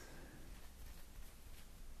Benavides.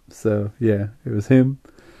 So yeah, it was him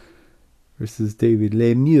versus David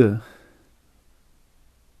Lemieux.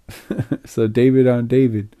 So David on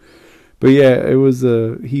David. But yeah, it was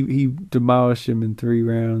he demolished him in 3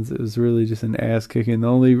 rounds. It was really just an ass kicking. The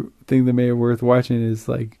only thing that made it worth watching is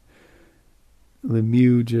like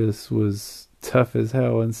Lemieux just was tough as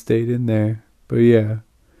hell and stayed in there. But yeah,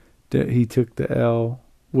 he took the L.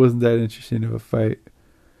 Wasn't that interesting of a fight.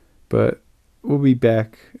 But we'll be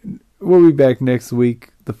back. We'll be back next week.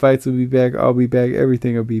 The fights will be back. I'll be back.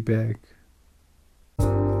 Everything will be back.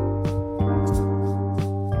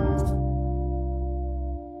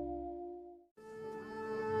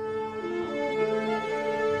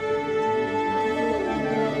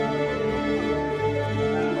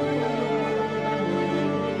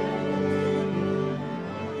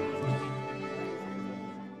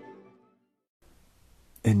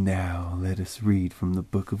 And now let us read from the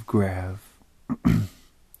Book of Grav.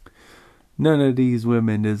 None of these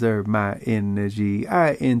women deserve my energy.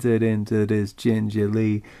 I entered into this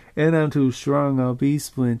gingerly, and I'm too strong, I'll be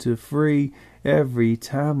splinter free every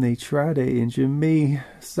time they try to injure me.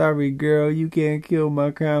 Sorry girl, you can't kill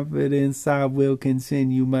my confidence. I will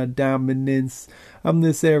continue my dominance. I'm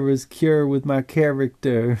this era's cure with my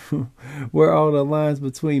character, where all the lines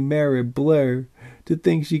between merit blur. To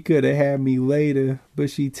think she could have had me later,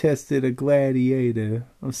 but she tested a gladiator.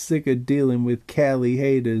 I'm sick of dealing with Cali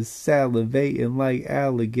haters, salivating like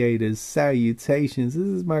alligators. Salutations, this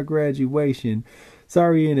is my graduation.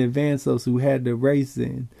 Sorry in advance those who had to race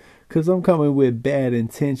in, 'cause I'm coming with bad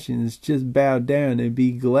intentions. Just bow down and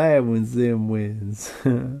be glad when Zim wins.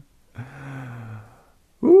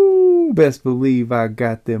 Ooh, best believe I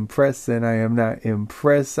got them pressed and I am not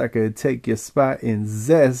impressed. I could take your spot in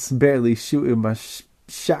zest, barely shooting my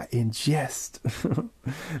shot in jest.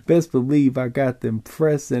 Best believe I got them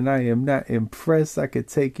pressed and I am not impressed. I could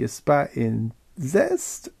take your spot in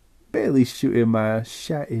zest, barely shooting my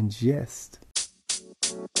shot in jest.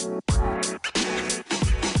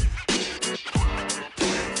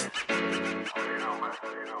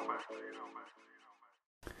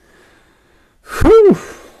 Whew.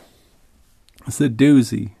 It's a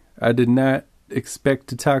doozy. I did not expect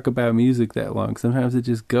to talk about music that long. Sometimes it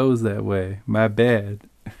just goes that way. My bad.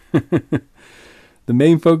 The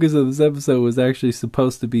main focus of this episode was actually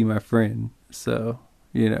supposed to be my friend. So,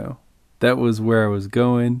 that was where I was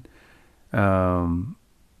going.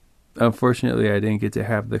 Unfortunately, I didn't get to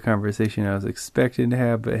have the conversation I was expecting to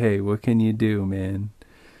have. But hey, what can you do, man?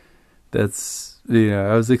 That's,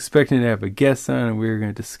 I was expecting to have a guest on and we were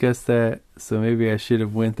going to discuss that. So maybe I should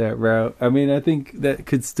have went that route. I mean, I think that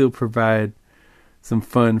could still provide some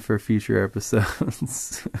fun for future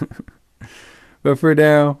episodes. But for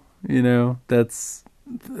now, that's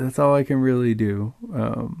all I can really do.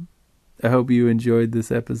 I hope you enjoyed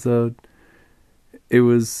this episode. It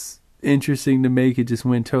was interesting to make. It just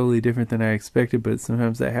went totally different than I expected, but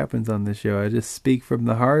sometimes that happens on this show. I just speak from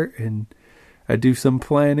the heart and I do some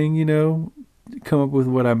planning, come up with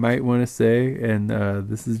what I might want to say, and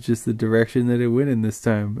this is just the direction that it went in this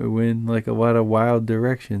time. It went like a lot of wild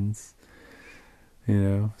directions.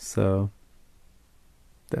 So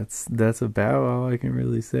that's about all I can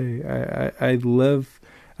really say.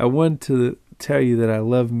 I want to tell you that I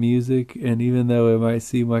love music, and even though it might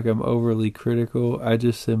seem like I'm overly critical, I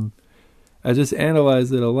just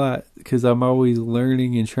analyze it a lot because I'm always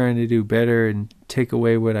learning and trying to do better and take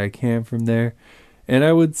away what I can from there. And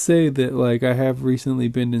I would say that, like, I have recently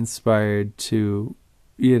been inspired to,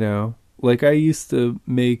 like, I used to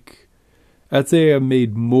I'd say I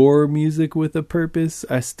made more music with a purpose.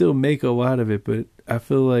 I still make a lot of it, but I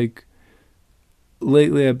feel like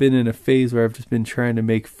lately I've been in a phase where I've just been trying to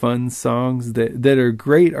make fun songs that are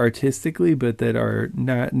great artistically, but that are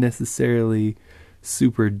not necessarily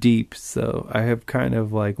super deep. So I have kind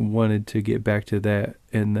of like wanted to get back to that,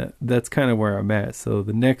 and that's kind of where I'm at. So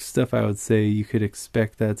the next stuff, I would say you could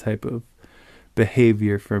expect that type of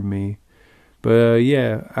behavior from me. But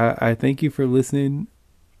yeah, I thank you for listening.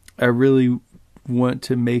 I really want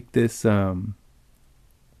to make this a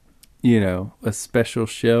special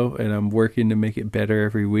show, and I'm working to make it better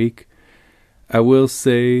every week. I will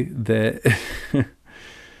say that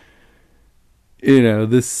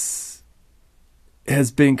this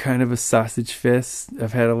has been kind of a sausage fest.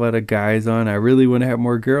 I've had a lot of guys on. I really want to have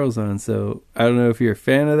more girls on, so I don't know if you're a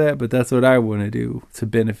fan of that, but that's what I want to do to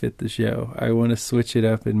benefit the show. I want to switch it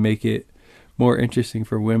up and make it more interesting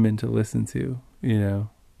for women to listen to,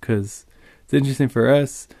 because it's interesting for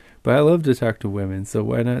us, but I love to talk to women, so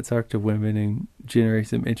why not talk to women and generate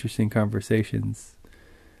some interesting conversations?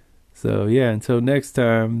 So yeah, until next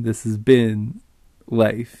time, this has been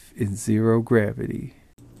Life in Zero Gravity.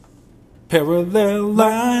 Parallel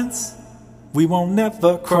lines we won't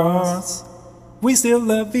never cross. We still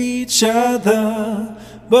love each other,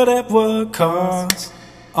 but at what cost?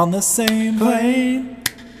 On the same plane,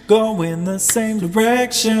 go in the same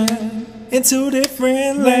direction, in two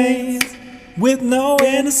different lanes, with no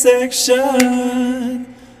intersection.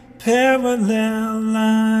 Parallel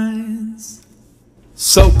lines.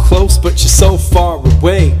 So close but you're so far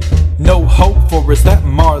away. No hope for us that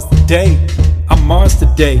Mars today. I'm Mars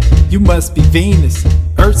today, you must be Venus.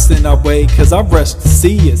 Earth's in our way cause I rush to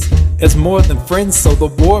see us as more than friends, so the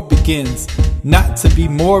war begins. Not to be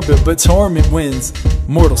morbid but torment wins.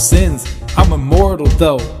 Mortal sins, I'm immortal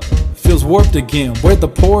though. Feels warped again, where'd the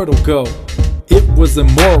portal go? It was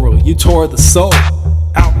immoral, you tore the soul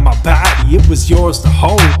out my body, it was yours to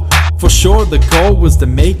hold. For sure the goal was to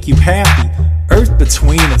make you happy. Earth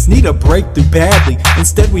between us, need a breakthrough badly.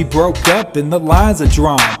 Instead we broke up and the lines are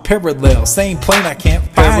drawn parallel, same plane I can't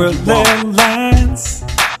find you on. Parallel lines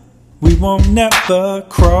we won't never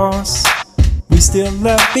cross. We still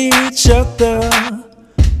love each other,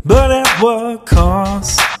 but at what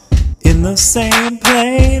cost? In the same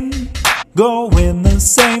plane, go in the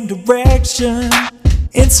same direction,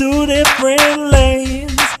 in two different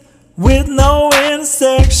lanes, with no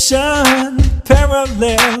intersection.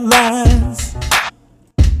 Parallel lines.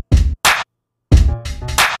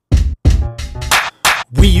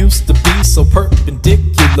 We used to be so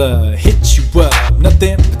perpendicular, hit you up,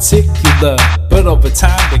 nothing particular, but over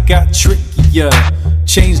time it got trickier.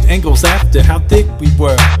 Changed angles after how thick we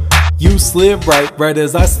were. You slid right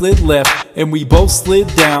as I slid left, and we both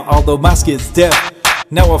slid down, although my skid's deaf.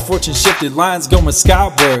 Now our fortune shifted, lines going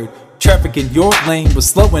skyward. Traffic in your lane was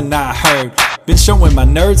slowing, I heard. Been showing my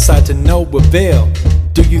nerd side to no avail.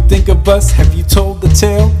 Do you think of us? Have you told the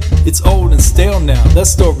tale? It's old and stale now, that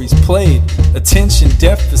story's played. Attention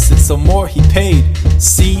deficit, so more he paid.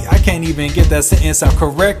 See, I can't even get that sentence out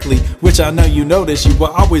correctly, which I know you noticed. You were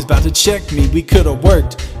always about to check me. We could've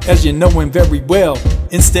worked, as you knowing very well.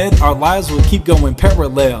 Instead, our lives will keep going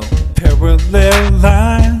parallel. Parallel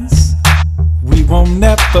lines we won't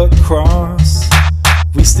never cross.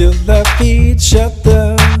 We still love each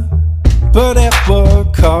other, but at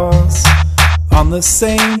what cost? On the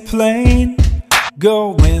same plane,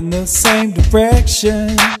 go in the same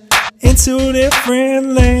direction, in two different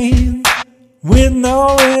lanes, with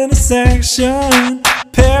no intersection.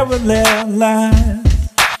 Parallel lines.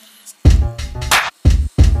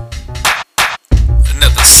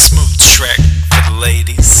 Another smooth track for the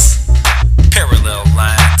ladies. Parallel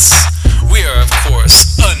lines. We are of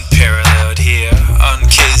course unparalleled here on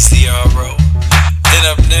KZRO. And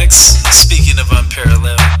up next, speaking of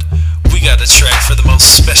unparalleled, we got a track for the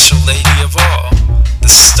most special lady of all, the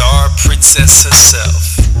star princess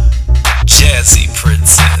herself, Jazzy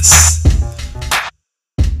Princess.